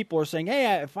lot of people are saying,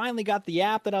 hey, I finally got the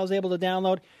app that I was able to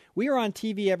download. We are on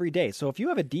TV every day. So if you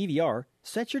have a DVR,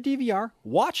 set your DVR,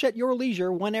 watch at your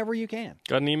leisure whenever you can.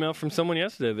 Got an email from someone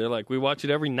yesterday. They're like, we watch it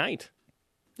every night.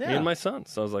 Yeah. Me and my son.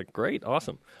 So I was like, great,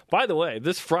 awesome. By the way,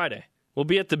 this Friday, we'll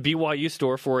be at the BYU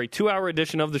store for a 2-hour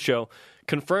edition of the show.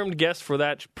 Confirmed guest for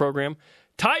that program,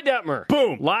 Ty Detmer.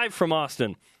 Boom. Live from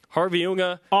Austin. Harvey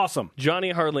Unga. Awesome.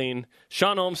 Johnny Harleen.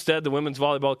 Sean Olmstead, the women's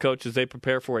volleyball coach, as they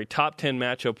prepare for a top 10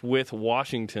 matchup with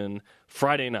Washington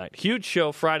Friday night. Huge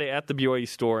show Friday at the BYU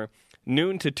store,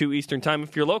 noon to 2 Eastern time.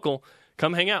 If you're local,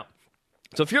 come hang out.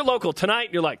 So if you're local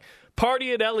tonight, you're like,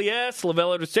 party at LES,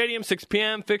 LaVelle Edwards Stadium, 6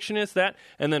 p.m., Fictionist, that.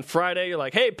 And then Friday, you're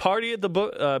like, hey, party at the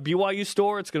BYU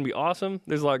store. It's going to be awesome.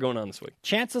 There's a lot going on this week.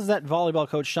 Chances that volleyball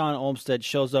coach Sean Olmstead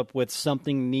shows up with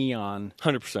something neon.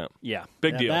 100%. Yeah.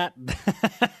 Big deal. That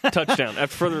Touchdown.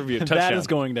 After further review, touchdown. That is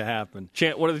going to happen.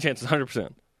 What are the chances?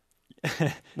 100%.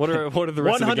 What are the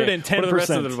rest 110%. of the game? What are the rest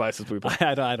of the devices we play?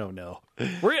 I don't know.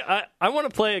 I want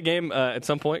to play a game at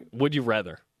some point. Would you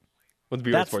rather? With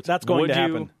BYU Sports. That's going Would to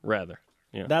happen. you rather?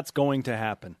 Yeah. That's going to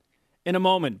happen. In a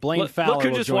moment, Blaine Look Fowler who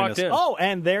will just join walked us. in. Oh,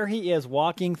 and there he is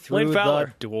walking through Blaine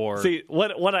Fowler. the door. See,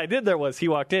 what I did there was he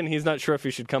walked in. He's not sure if he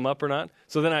should come up or not.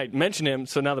 So then I mentioned him.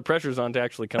 So now the pressure's on to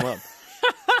actually come up.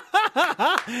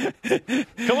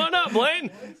 Come on up,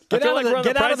 Blaine. Get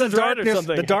out of the darkness,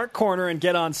 something. the dark corner, and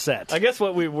get on set. I guess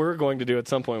what we were going to do at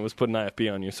some point was put an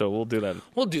IFB on you. So we'll do that.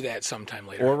 We'll do that sometime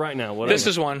later. Or right now. Whatever. This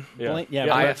is one. Yeah, Blaine, yeah,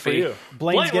 yeah Blaine- that's for you. Blaine's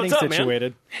Blaine, getting what's up, man?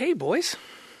 situated. Hey, boys.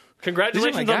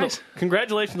 Congratulations These are my guys.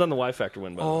 Congratulations on the Y Factor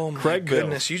win, by the way. Oh, my Craig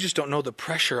goodness. Bills. You just don't know the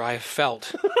pressure I have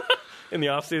felt In the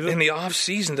offseason? in the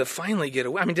offseason to finally get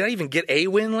a win. I mean, did I even get a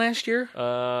win last year?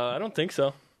 I don't think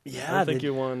so. Yeah, I don't think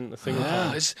you won a single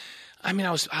time.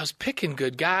 I was picking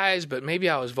good guys, but maybe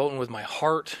I was voting with my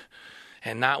heart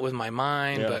and not with my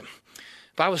mind. Yeah.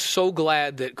 But I was so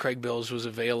glad that Craig Bills was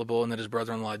available and that his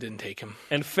brother-in-law didn't take him.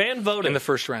 And fan voting. In the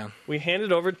first round. We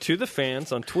handed over to the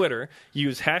fans on Twitter.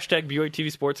 Use hashtag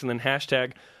BYUTV Sports and then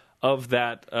hashtag of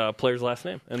that player's last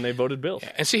name. And they voted Bills.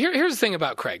 Yeah. And see, here's the thing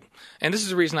about Craig. And this is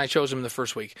the reason I chose him the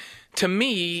first week. To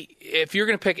me, if you're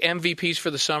going to pick MVPs for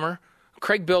the summer,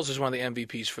 Craig Bills is one of the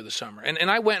MVPs for the summer.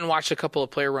 And I went and watched a couple of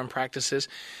player-run practices.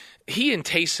 He and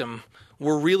Taysom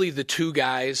were really the two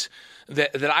guys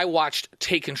that I watched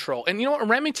take control. And you know what?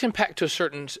 Remington Peck to a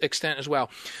certain extent as well.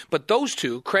 But those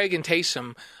two, Craig and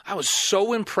Taysom, I was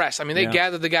so impressed. I mean, they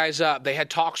gathered the guys up. They had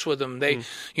talks with them. They,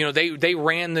 they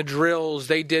ran the drills.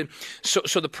 They did.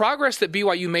 So the progress that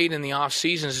BYU made in the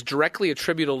offseason is directly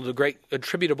attributable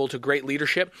to great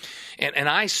leadership. And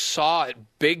I saw it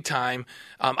big time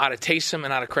out of Taysom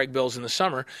and out of Craig Bills in the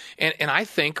summer. And I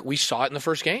think we saw it in the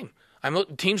first game.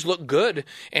 Teams look good,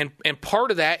 and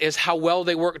part of that is how well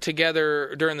they worked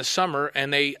together during the summer,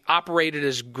 and they operated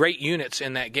as great units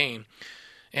in that game.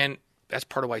 And that's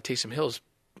part of why Taysom Hill's,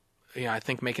 I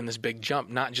think, making this big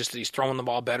jump. Not just that he's throwing the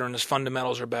ball better and his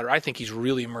fundamentals are better. I think he's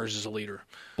really emerged as a leader.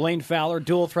 Blaine Fowler,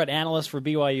 dual threat analyst for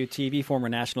BYU TV, former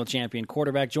national champion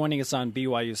quarterback, joining us on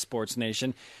BYU Sports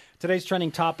Nation. Today's trending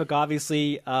topic,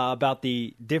 obviously, about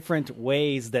the different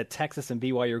ways that Texas and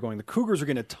BYU are going. The Cougars are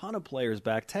getting a ton of players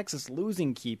back. Texas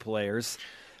losing key players.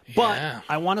 But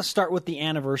I want to start with the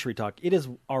anniversary talk. It is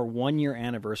our 1-year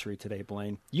anniversary today,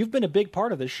 Blaine. You've been a big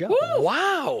part of this show. Woo,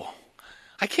 wow.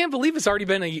 I can't believe it's already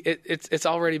been it's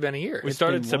already been a year. We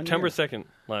started September 2nd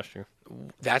last year.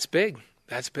 That's big.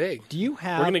 That's big. Do you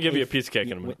have? We're going to give you a piece of cake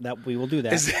in a minute. That we will do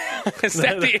that. Is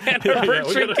that the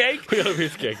anniversary cake? We got a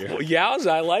piece of cake here. Well, yowza,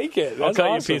 I like it. That's I'll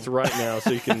cut awesome. you a piece right now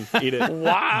so you can eat it.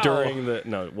 Wow. During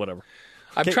the whatever.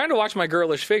 I'm trying to watch my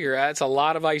girlish figure. That's a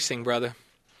lot of icing, brother.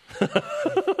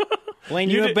 Blaine,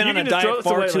 you have been on a diet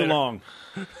far too long.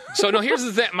 So no, here's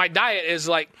the thing. My diet is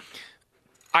like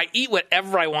I eat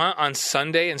whatever I want on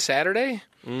Sunday and Saturday.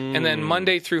 And then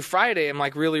Monday through Friday, I'm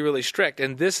like really, really strict.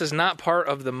 And this is not part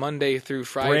of the Monday through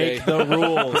Friday. Break the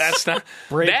rules. That's not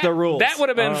the rules. That would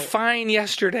have been fine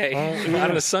yesterday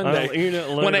on a Sunday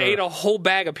when I ate a whole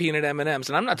bag of peanut M&Ms.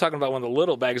 And I'm not talking about one of the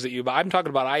little bags that you buy. I'm talking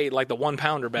about I ate like the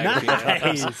 1-pounder bag of peanut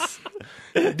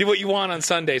M&Ms. Do what you want on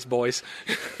Sundays, boys.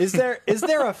 Is there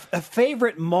a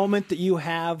favorite moment that you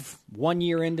have 1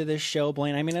 year into this show,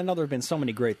 Blaine? I mean, I know there have been so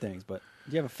many great things, but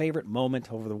do you have a favorite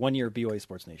moment over the 1 year of BYU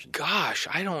Sports Nation? Gosh,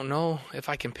 I don't know if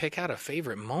I can pick out a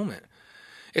favorite moment.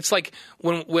 It's like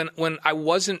when I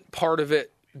wasn't part of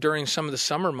it during some of the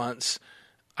summer months,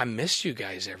 I missed you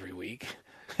guys every week.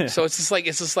 So it's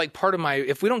just like part of my.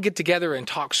 If we don't get together and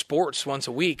talk sports once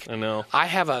a week, I know I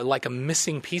have a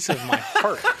missing piece of my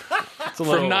heart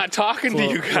from not talking to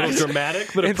you guys. A little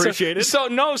dramatic, but appreciated.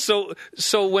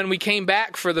 So when we came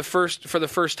back for the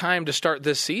first time to start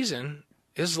this season,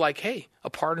 it was like, hey, a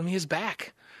part of me is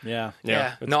back. Yeah.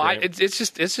 No, it's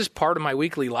just part of my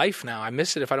weekly life now. I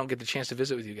miss it if I don't get the chance to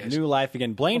visit with you guys. New life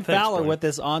again. Blaine Fowler with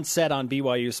us on set on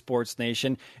BYU Sports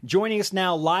Nation. Joining us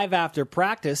now live after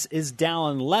practice is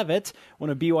Dallin Levitt, one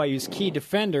of BYU's key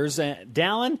defenders.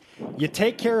 Dallin, you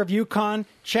take care of UConn,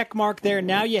 check mark there.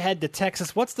 Now you head to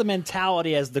Texas. What's the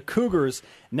mentality as the Cougars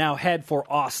now head for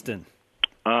Austin?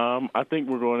 I think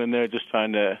we're going in there just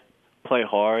trying to play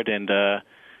hard and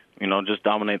just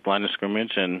dominate the line of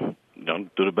scrimmage and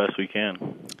do the best we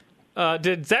can.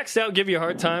 Did Zach Stout give you a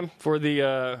hard time for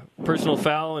the personal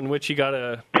foul in which he got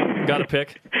a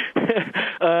pick?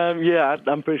 Yeah,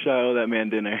 I'm pretty sure I owe that man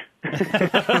dinner.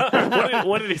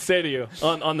 What did he say to you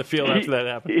on the field after that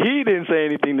happened? He didn't say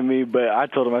anything to me, but I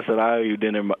told him, I said, I owe you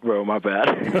dinner, bro, my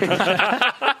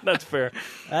bad. That's fair.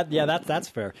 That's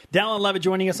fair. Dallin Levitt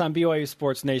joining us on BYU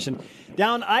Sports Nation.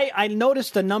 Dallin, I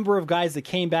noticed a number of guys that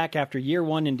came back after year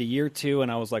one into year two,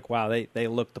 and I was like, wow, they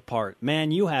looked the part.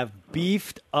 Man, you have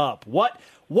beefed up. What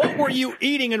were you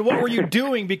eating and what were you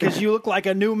doing because you look like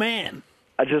a new man?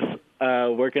 I just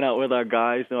working out with our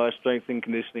guys. Our strength and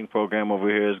conditioning program over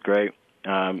here is great.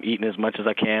 Eating as much as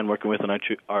I can, working with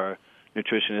our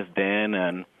nutritionist, Dan,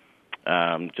 and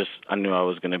I knew I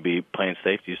was going to be playing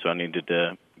safety, so I needed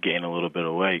to gain a little bit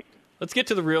of weight. Let's get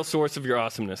to the real source of your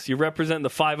awesomeness. You represent the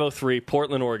 503,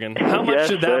 Portland, Oregon. How much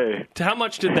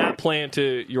did that play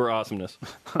into your awesomeness?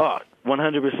 Oh,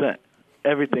 100%.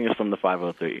 Everything is from the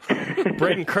 503.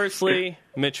 Braden Kersley,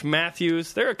 Mitch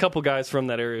Matthews. There are a couple guys from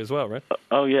that area as well, right?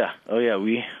 Oh yeah.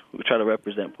 We try to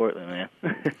represent Portland,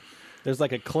 man. There's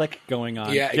like a click going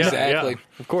on. Yeah, exactly.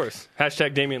 Yeah, of course.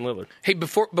 Hashtag Damian Lillard. Hey,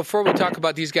 before we talk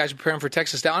about these guys preparing for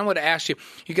Texas, now I want to ask you,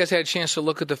 you guys had a chance to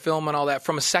look at the film and all that.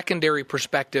 From a secondary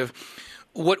perspective,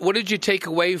 what did you take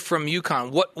away from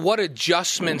UConn? What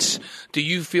adjustments do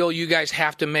you feel you guys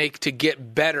have to make to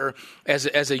get better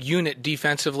as a unit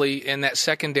defensively in that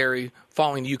secondary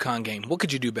following the UConn game? What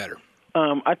could you do better?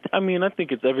 I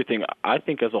think it's everything. I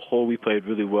think as a whole we played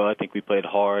really well. I think we played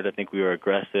hard. I think we were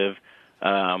aggressive.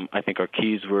 I think our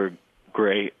keys were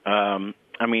great.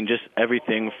 Just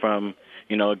everything from,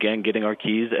 again, getting our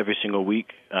keys every single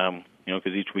week,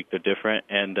 because each week they're different.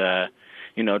 And,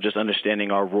 just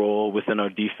understanding our role within our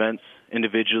defense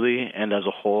individually and as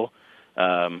a whole.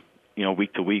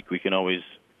 Week to week we can always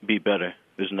be better.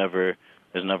 There's never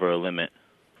a limit.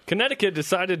 Connecticut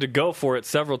decided to go for it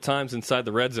several times inside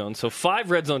the red zone. So 5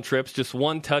 red zone trips, just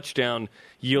 1 touchdown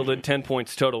yielded 10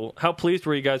 points total. How pleased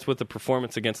were you guys with the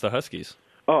performance against the Huskies?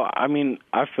 Oh,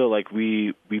 I feel like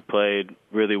we played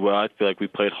really well. I feel like we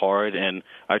played hard, and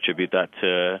I attribute that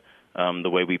to the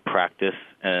way we practice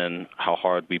and how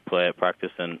hard we play at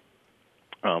practice and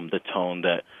the tone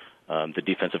that the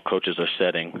defensive coaches are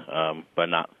setting by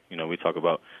not, we talk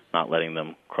about not letting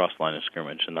them cross line of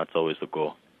scrimmage, and that's always the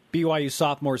goal. BYU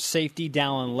sophomore safety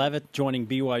Dallin Levitt joining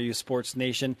BYU Sports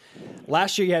Nation.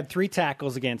 Last year you had 3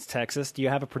 tackles against Texas. Do you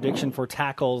have a prediction for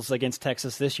tackles against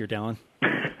Texas this year, Dallin?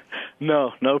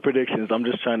 No predictions. I'm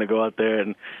just trying to go out there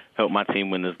and help my team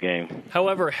win this game.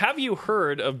 However, have you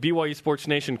heard of BYU Sports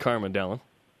Nation Karma, Dallin?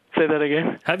 Say that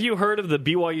again? Have you heard of the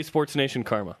BYU Sports Nation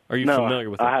Karma? Are you familiar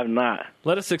with it? I have not.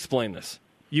 Let us explain this.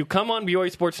 You come on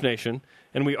BYU Sports Nation,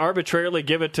 and we arbitrarily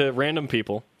give it to random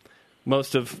people,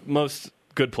 most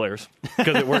good players,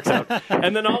 because it works out.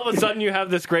 And then all of a sudden you have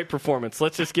this great performance.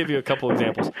 Let's just give you a couple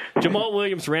examples. Jamal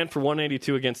Williams ran for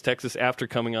 182 against Texas after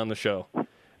coming on the show.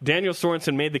 Daniel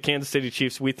Sorensen made the Kansas City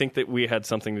Chiefs. We think that we had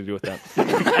something to do with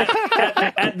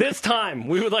that. At this time,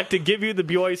 we would like to give you the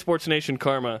BYU Sports Nation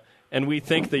Karma, and we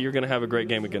think that you're going to have a great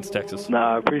game against Texas. No,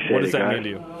 I appreciate it. What does that guys. mean to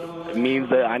you? It means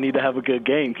that I need to have a good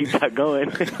game. Keep that going.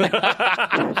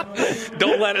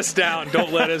 Don't let us down.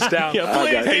 Don't let us down. Yeah,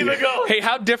 please keep it going. Hey,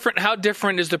 how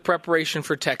different is the preparation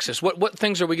for Texas? What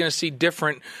things are we going to see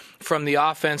different from the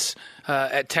offense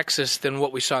at Texas than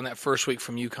what we saw in that first week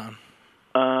from UConn?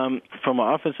 From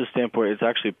an offensive standpoint, it's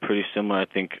actually pretty similar. I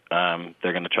think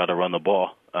they're going to try to run the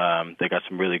ball. They got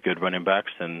some really good running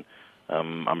backs, and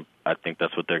I think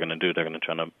that's what they're going to do. They're going to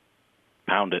try to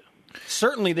pound it.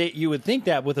 Certainly, you would think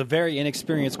that with a very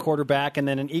inexperienced quarterback and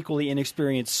then an equally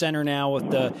inexperienced center now with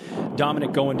the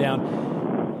Dominic going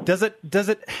down. Does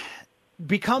it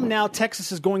become now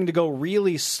Texas is going to go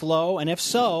really slow? And if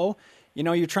so,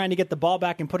 you're trying to get the ball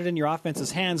back and put it in your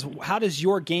offense's hands. How does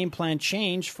your game plan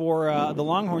change for the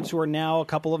Longhorns, who are now a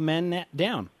couple of men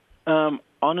down?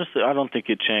 Honestly, I don't think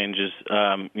it changes.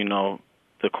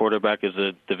 The quarterback is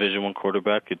a Division I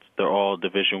quarterback. They're all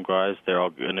Division guys. They're all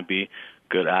going to be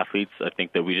good athletes. I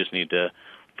think that we just need to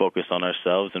focus on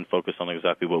ourselves and focus on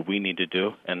exactly what we need to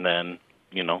do. And then,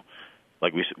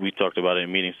 like we talked about it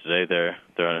in meetings today,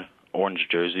 they're an orange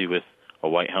jersey with a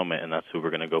white helmet, and that's who we're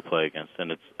going to go play against.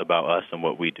 And it's about us and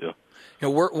what we do.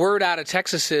 Word out of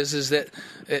Texas is that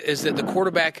the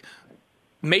quarterback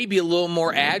may be a little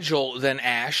more agile than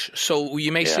Ash, so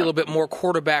you may see a little bit more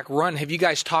quarterback run. Have you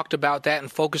guys talked about that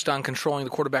and focused on controlling the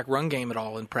quarterback run game at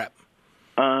all in prep?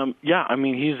 Yeah, I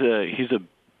mean he's a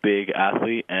big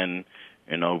athlete, and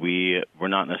we're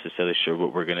not necessarily sure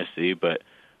what we're going to see, but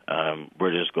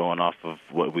we're just going off of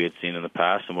what we had seen in the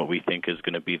past and what we think is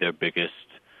going to be their biggest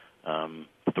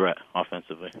threat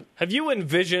offensively. Have you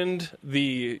envisioned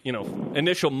the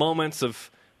initial moments of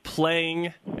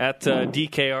playing at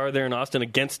DKR there in Austin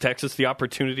against Texas, the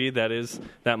opportunity that is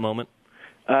that moment?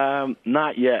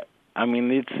 Not yet. I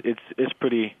mean, it's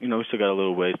pretty. We still got a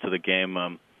little ways to the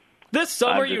game. This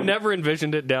summer, you never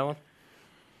envisioned it, Dallin?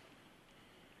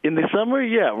 In the summer,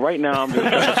 yeah. Right now, I'm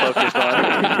just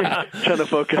trying to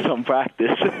focus on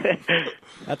practice.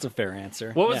 That's a fair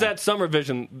answer. What was that summer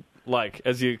vision like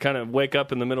as you kind of wake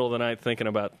up in the middle of the night thinking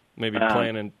about maybe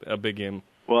playing in a big game?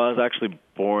 Well, I was actually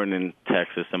born in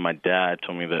Texas, and my dad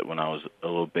told me that when I was a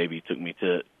little baby, he took me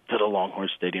to the Longhorn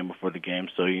Stadium before the game.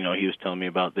 So, he was telling me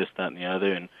about this, that, and the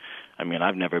other. And, I mean,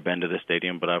 I've never been to the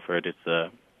stadium, but I've heard it's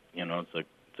a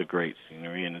great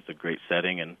scenery and it's a great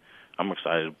setting, and I'm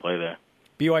excited to play there.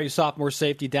 BYU sophomore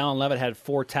safety Dallin Levitt had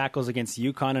 4 tackles against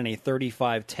UConn in a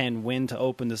 35-10 win to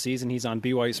open the season. He's on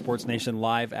BYU Sports Nation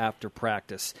live after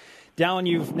practice. Dallin,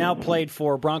 you've now played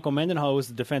for Bronco Mendenhall, who was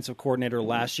the defensive coordinator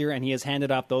last year, and he has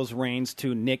handed off those reins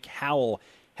to Nick Howell.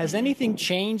 Has anything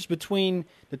changed between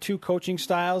the two coaching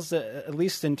styles, at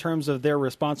least in terms of their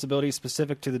responsibilities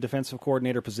specific to the defensive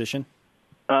coordinator position?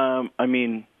 Coach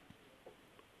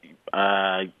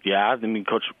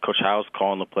Howell's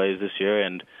calling the plays this year,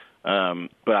 and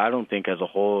but I don't think as a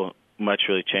whole much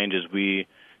really changes.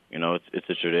 It's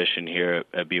a tradition here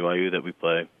at BYU that we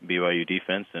play BYU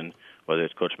defense, and whether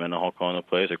it's Coach Mendenhall calling the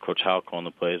plays or Coach Howell calling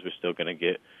the plays, we're still going to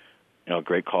get a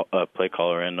great play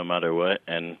caller in no matter what,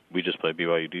 and we just play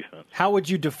BYU defense. How would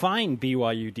you define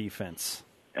BYU defense?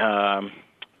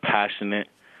 Passionate,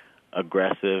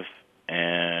 aggressive,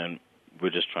 and we're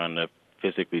just trying to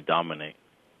physically dominate.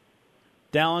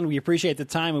 Dallin, we appreciate the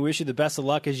time. We wish you the best of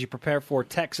luck as you prepare for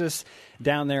Texas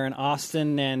down there in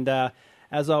Austin. And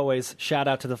as always, shout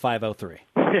out to the 503.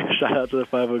 Shout out to the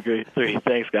 503.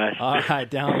 Thanks, guys. All right,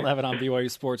 Dallin Levitt on BYU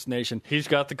Sports Nation. He's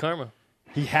got the karma.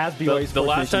 He has BYU Sports Nation. The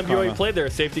last time karma. BYU played there,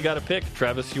 safety got a pick,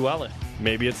 Travis Uwale.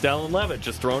 Maybe it's Dallin Levitt,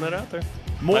 just throwing it out there.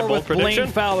 More with Blaine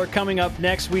Fowler coming up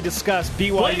next. We discuss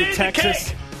BYU,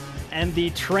 Texas, and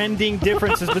the trending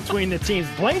differences between the teams.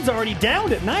 Blaine's already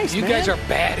downed it. Nice, You man. guys are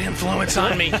bad influence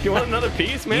on me. You want another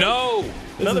piece, man? No.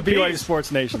 Another BYU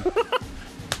Sports Nation.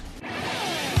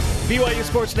 BYU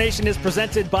Sports Nation is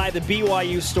presented by the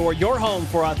BYU Store, your home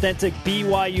for authentic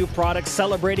BYU products,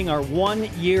 celebrating our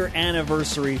 1-year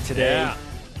anniversary today. Yeah.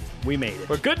 We made it.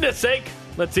 For goodness sake,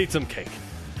 let's eat some cake.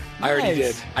 I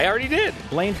already did.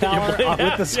 Blaine Fowler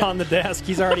with us on the desk.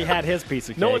 He's already had his piece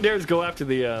of cake. No one dares go after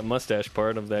the mustache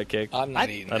part of that cake. I'm not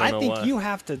eating. I think why. you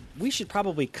have to. We should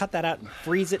probably cut that out and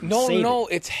freeze it and save No,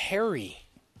 it's hairy.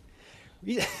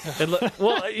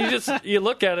 Well, you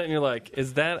look at it and you're like,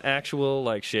 is that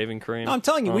actual shaving cream? No, I'm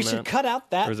telling you, we should that? cut out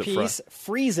that Or is it piece,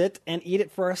 freeze it, and eat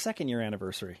it for our 2nd-year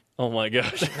anniversary. Oh my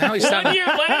gosh! Now he's 1 year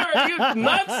later, are you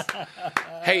nuts?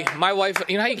 Hey, my wife,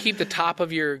 you know how you keep the top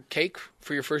of your cake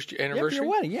for your first anniversary? Yeah, for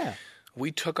your wedding, yeah.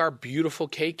 We took our beautiful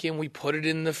cake and we put it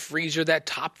in the freezer. That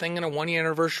top thing in a 1-year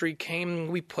anniversary came.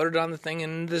 We put it on the thing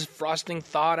and this frosting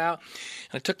thawed out.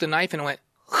 And I took the knife and it went.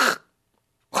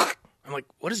 I'm like,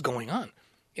 what is going on?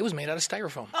 It was made out of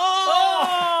styrofoam.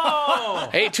 Oh!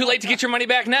 Hey, too late to get your money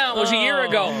back now. It was a year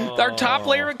ago. Our top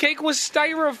layer of cake was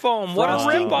styrofoam. What a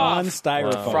ripoff. On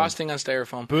styrofoam. Wow. Frosting on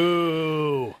styrofoam.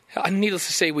 Boo. Needless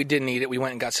to say, we didn't eat it. We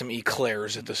went and got some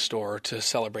eclairs at the store to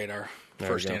celebrate our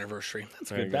first anniversary.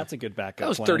 That's good. That's a good backup. That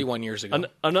was plan. 31 years ago.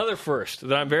 Another first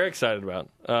that I'm very excited about.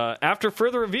 After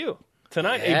further review,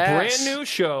 tonight, a brand new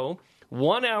show,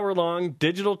 1 hour long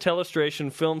digital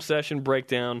telestration film session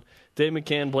breakdown. Dave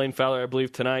McCann, Blaine Fowler, I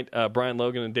believe tonight. Brian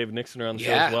Logan and David Nixon are on the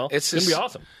show as well. It's going to be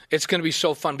awesome. It's going to be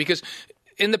so fun because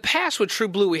in the past with True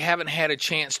Blue, we haven't had a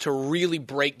chance to really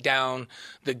break down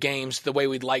the games the way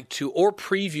we'd like to or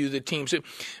preview the teams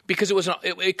because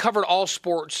it covered all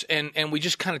sports and we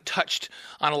just kind of touched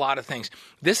on a lot of things.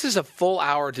 This is a full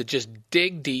hour to just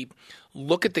dig deep,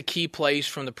 look at the key plays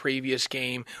from the previous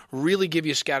game, really give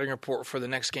you a scouting report for the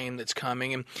next game that's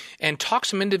coming, and talk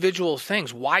some individual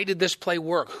things. Why did this play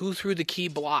work? Who threw the key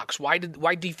blocks? Why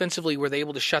defensively were they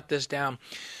able to shut this down?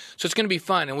 So it's going to be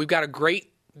fun, and we've got a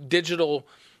great digital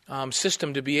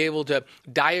system to be able to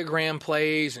diagram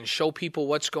plays and show people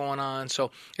what's going on.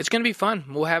 So it's going to be fun.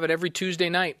 We'll have it every Tuesday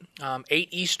night, 8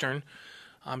 Eastern.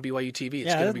 On BYU TV.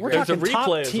 It's going to be great. There's a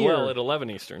replay as well at 11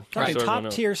 Eastern. Right.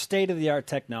 Top-tier, state-of-the-art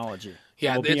technology.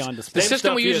 Yeah, will be on display. The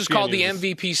system we use is called the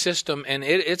MVP system, and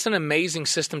it's an amazing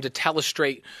system to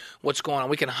telestrate what's going on.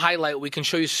 We can highlight, we can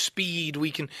show you speed,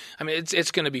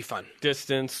 it's going to be fun.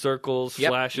 Distance, circles,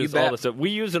 flashes, all this stuff.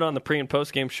 We use it on the pre- and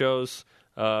post-game shows.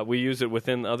 We use it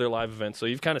within other live events, so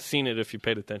you've kind of seen it if you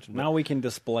paid attention. Now we can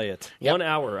display it. 1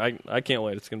 hour. I can't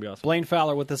wait. It's going to be awesome. Blaine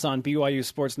Fowler with us on BYU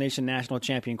Sports Nation, national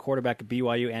champion quarterback at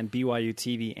BYU and BYU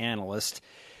TV analyst.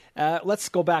 Let's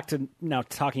go back to now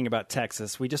talking about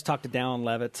Texas. We just talked to Dallin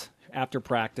Levitt after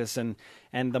practice, and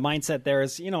the mindset there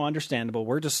is, understandable.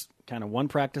 We're just kind of one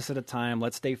practice at a time.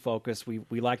 Let's stay focused. We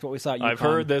liked what we saw at UConn. I've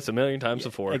heard this a million times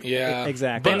before. Yeah,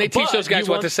 exactly. And they teach those guys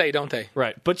what to say, don't they?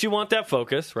 Right. But you want that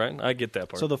focus, right? I get that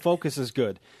part. So the focus is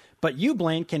good. But you,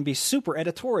 Blaine, can be super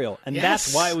editorial, and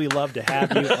that's why we love to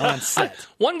have you on set.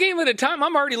 One game at a time.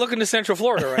 I'm already looking to Central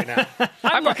Florida right now.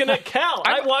 I'm looking at Cal.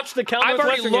 I watched the Cal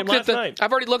Northwestern game last night.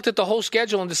 I've already looked at the whole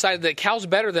schedule and decided that Cal's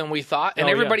better than we thought, and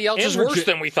everybody else is worse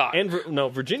than we thought.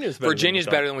 Virginia's better. Virginia's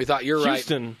better than we thought. You're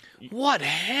Houston. Right. What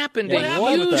happened to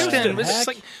Houston?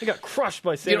 They got crushed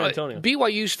by San Antonio.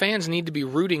 BYU's fans need to be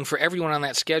rooting for everyone on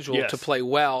that schedule to play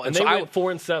well. And they went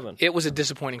 4-7. It was a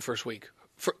disappointing first week.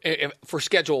 For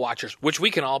schedule watchers, which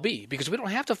we can all be, because we don't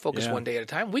have to focus one day at a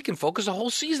time. We can focus a whole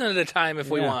season at a time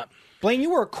if we want. Blaine,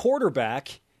 you were a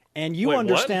quarterback, and you Wait,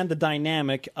 understand the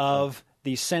dynamic of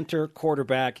the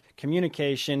center-quarterback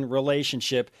communication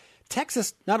relationship.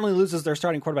 Texas not only loses their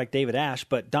starting quarterback, David Ash,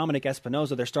 but Dominic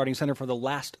Espinosa, their starting center for the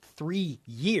last 3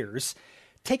 years.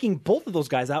 Taking both of those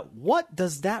guys out, what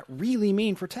does that really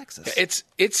mean for Texas?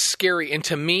 It's scary. And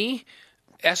to me,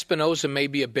 Espinosa may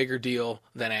be a bigger deal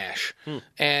than Ash.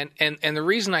 And the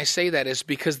reason I say that is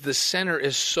because the center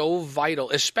is so vital,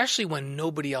 especially when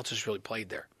nobody else has really played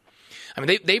there. I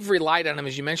mean, they've relied on him,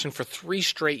 as you mentioned, for 3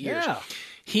 straight years. Yeah.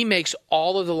 He makes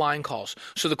all of the line calls.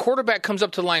 So the quarterback comes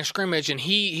up to the line of scrimmage, and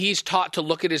he's taught to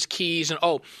look at his keys and,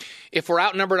 if we're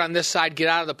outnumbered on this side, get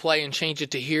out of the play and change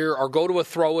it to here, or go to a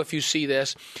throw if you see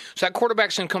this. So that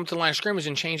quarterback's going to come to the line of scrimmage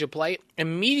and change a play.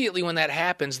 Immediately when that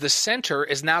happens, the center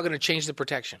is now going to change the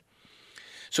protection.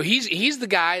 So he's the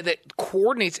guy that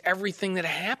coordinates everything that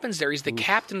happens there. He's the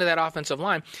captain of that offensive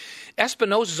line.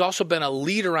 Espinosa has also been a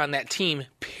leader on that team,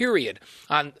 period,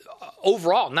 on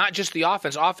overall, not just the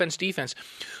offense, defense.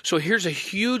 So here's a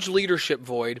huge leadership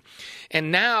void.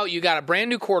 And now you got a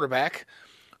brand-new quarterback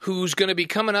who's going to be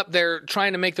coming up there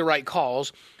trying to make the right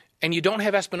calls, and you don't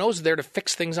have Espinosa there to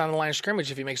fix things on the line of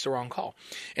scrimmage if he makes the wrong call.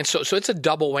 And so it's a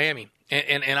double whammy.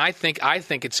 And I think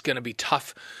it's going to be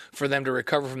tough for them to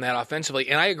recover from that offensively.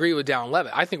 And I agree with Dallin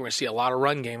Leavitt. I think we're going to see a lot of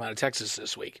run game out of Texas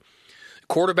this week.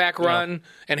 Quarterback run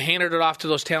and handed it off to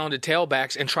those talented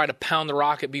tailbacks and try to pound the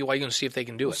rock at BYU and see if they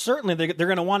can do it. Certainly, they're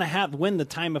going to want to win the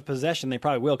time of possession. They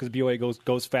probably will because BYU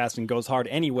goes fast and goes hard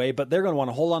anyway. But they're going to want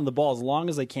to hold on to the ball as long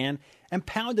as they can and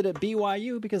pound it at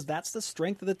BYU because that's the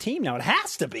strength of the team now. It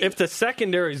has to be. If the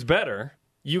secondary's better,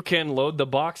 you can load the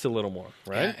box a little more,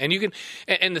 right? Yeah, and you can.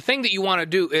 And the thing that you want to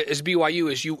do as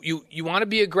BYU is you want to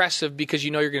be aggressive because you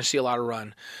know you're going to see a lot of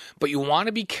run, but you want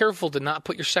to be careful to not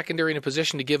put your secondary in a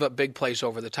position to give up big plays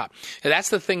over the top. And that's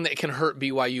the thing that can hurt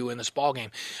BYU in this ball game.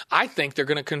 I think they're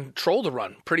going to control the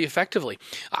run pretty effectively.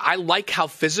 I like how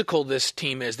physical this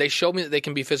team is. They showed me that they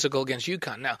can be physical against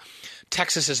UConn. Now,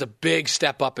 Texas is a big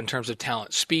step up in terms of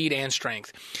talent, speed, and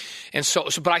strength. And so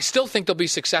but I still think they'll be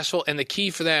successful. And the key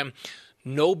for them.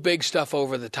 No big stuff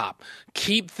over the top.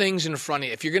 Keep things in front of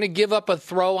you. If you're going to give up a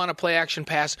throw on a play-action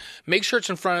pass, make sure it's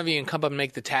in front of you and come up and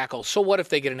make the tackle. So what if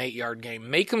they get an 8-yard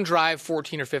game? Make them drive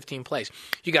 14 or 15 plays.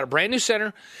 You got a brand-new center,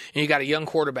 and you got a young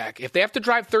quarterback. If they have to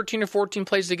drive 13 or 14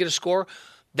 plays to get a score,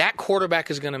 that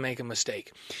quarterback is going to make a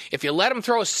mistake. If you let him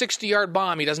throw a 60-yard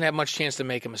bomb, he doesn't have much chance to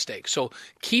make a mistake. So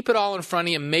keep it all in front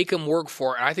of you, make him work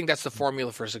for it. And I think that's the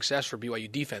formula for success for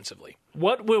BYU defensively.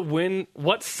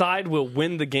 What side will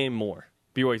win the game more?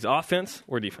 BYU's offense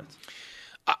or defense?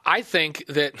 I think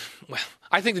the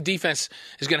defense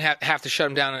is going to have to shut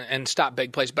them down and stop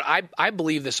big plays. But I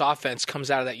believe this offense comes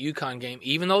out of that UConn game,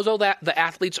 even though the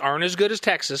athletes aren't as good as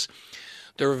Texas,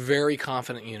 they're a very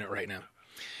confident unit right now.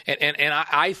 And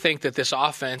I think that this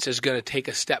offense is going to take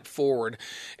a step forward,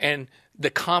 and the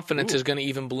confidence is going to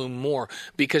even bloom more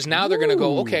because now they're going to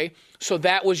go, okay, so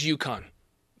that was UConn.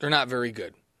 They're not very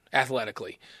good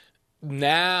athletically.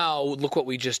 Now look what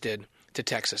we just did to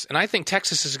Texas. And I think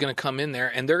Texas is going to come in there,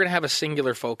 and they're going to have a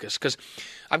singular focus because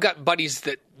I've got buddies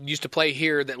that used to play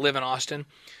here that live in Austin.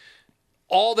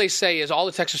 All they say is all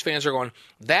the Texas fans are going,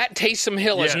 that Taysom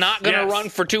Hill is not going to run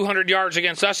for 200 yards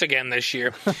against us again this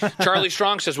year. Charlie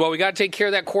Strong says, well, we got to take care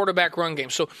of that quarterback run game.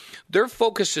 So their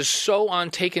focus is so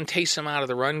on taking Taysom out of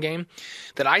the run game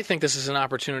that I think this is an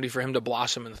opportunity for him to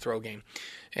blossom in the throw game.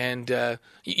 And,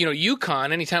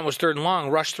 UConn, anytime it was 3rd and long,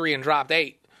 rushed 3 and dropped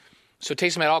 8. So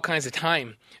Taysom had all kinds of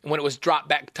time. And when it was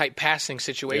drop-back type passing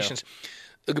situations,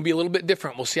 it can be a little bit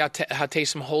different. We'll see how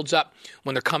Taysom holds up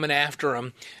when they're coming after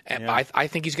him. And I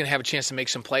think he's going to have a chance to make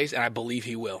some plays, and I believe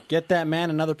he will. Get that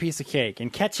man another piece of cake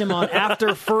and catch him on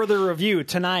After Further Review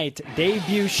tonight.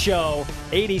 Debut show,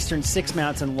 8 Eastern, 6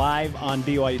 Mountain, live on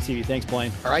BYU TV. Thanks,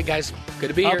 Blaine. All right, guys. Good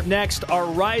to be here. Up next, our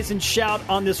Rise and Shout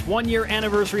on this 1-year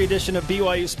anniversary edition of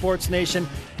BYU Sports Nation.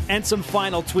 And some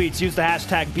final tweets. Use the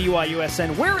hashtag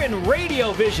BYUSN. We're in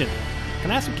Radio Vision.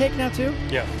 Can I have some cake now, too?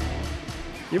 Yeah.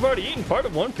 You've already eaten part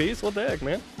of one piece. What the heck,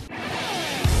 man?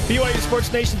 BYU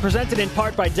Sports Nation presented in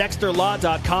part by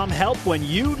DexterLaw.com. Help when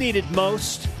you need it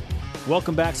most.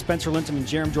 Welcome back, Spencer Linton and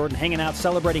Jerem Jordan hanging out,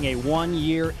 celebrating a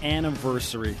 1-year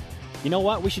anniversary. You know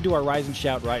what? We should do our Rise and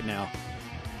Shout right now.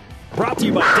 Brought to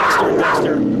you by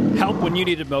Dexter. Help when you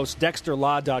need it most.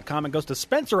 DexterLaw.com. It goes to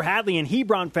Spencer Hadley and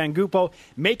Hebron Fangupo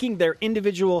making their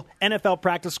individual NFL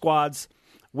practice squads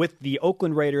with the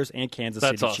Oakland Raiders and Kansas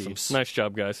City awesome. Chiefs. Nice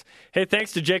job, guys. Hey,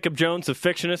 thanks to Jacob Jones of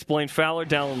Fictionist, Blaine Fowler,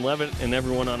 Dallin Leavitt, and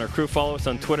everyone on our crew. Follow us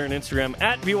on Twitter and Instagram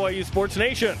at BYU Sports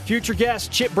Nation. Future guests,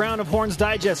 Chip Brown of Horns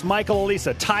Digest, Michael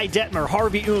Elisa, Ty Detmer,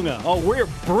 Harvey Unga. Oh, we're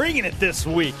bringing it this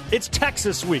week. It's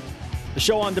Texas week. The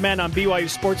show on demand on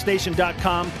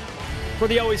BYUSportsNation.com. For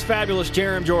the always fabulous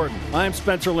Jerem Jordan, I'm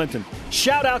Spencer Linton.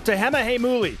 Shout out to Hema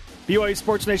Heimuli. BYU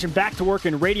Sports Nation back to work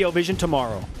in Radio Vision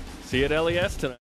tomorrow. See you at LES tonight.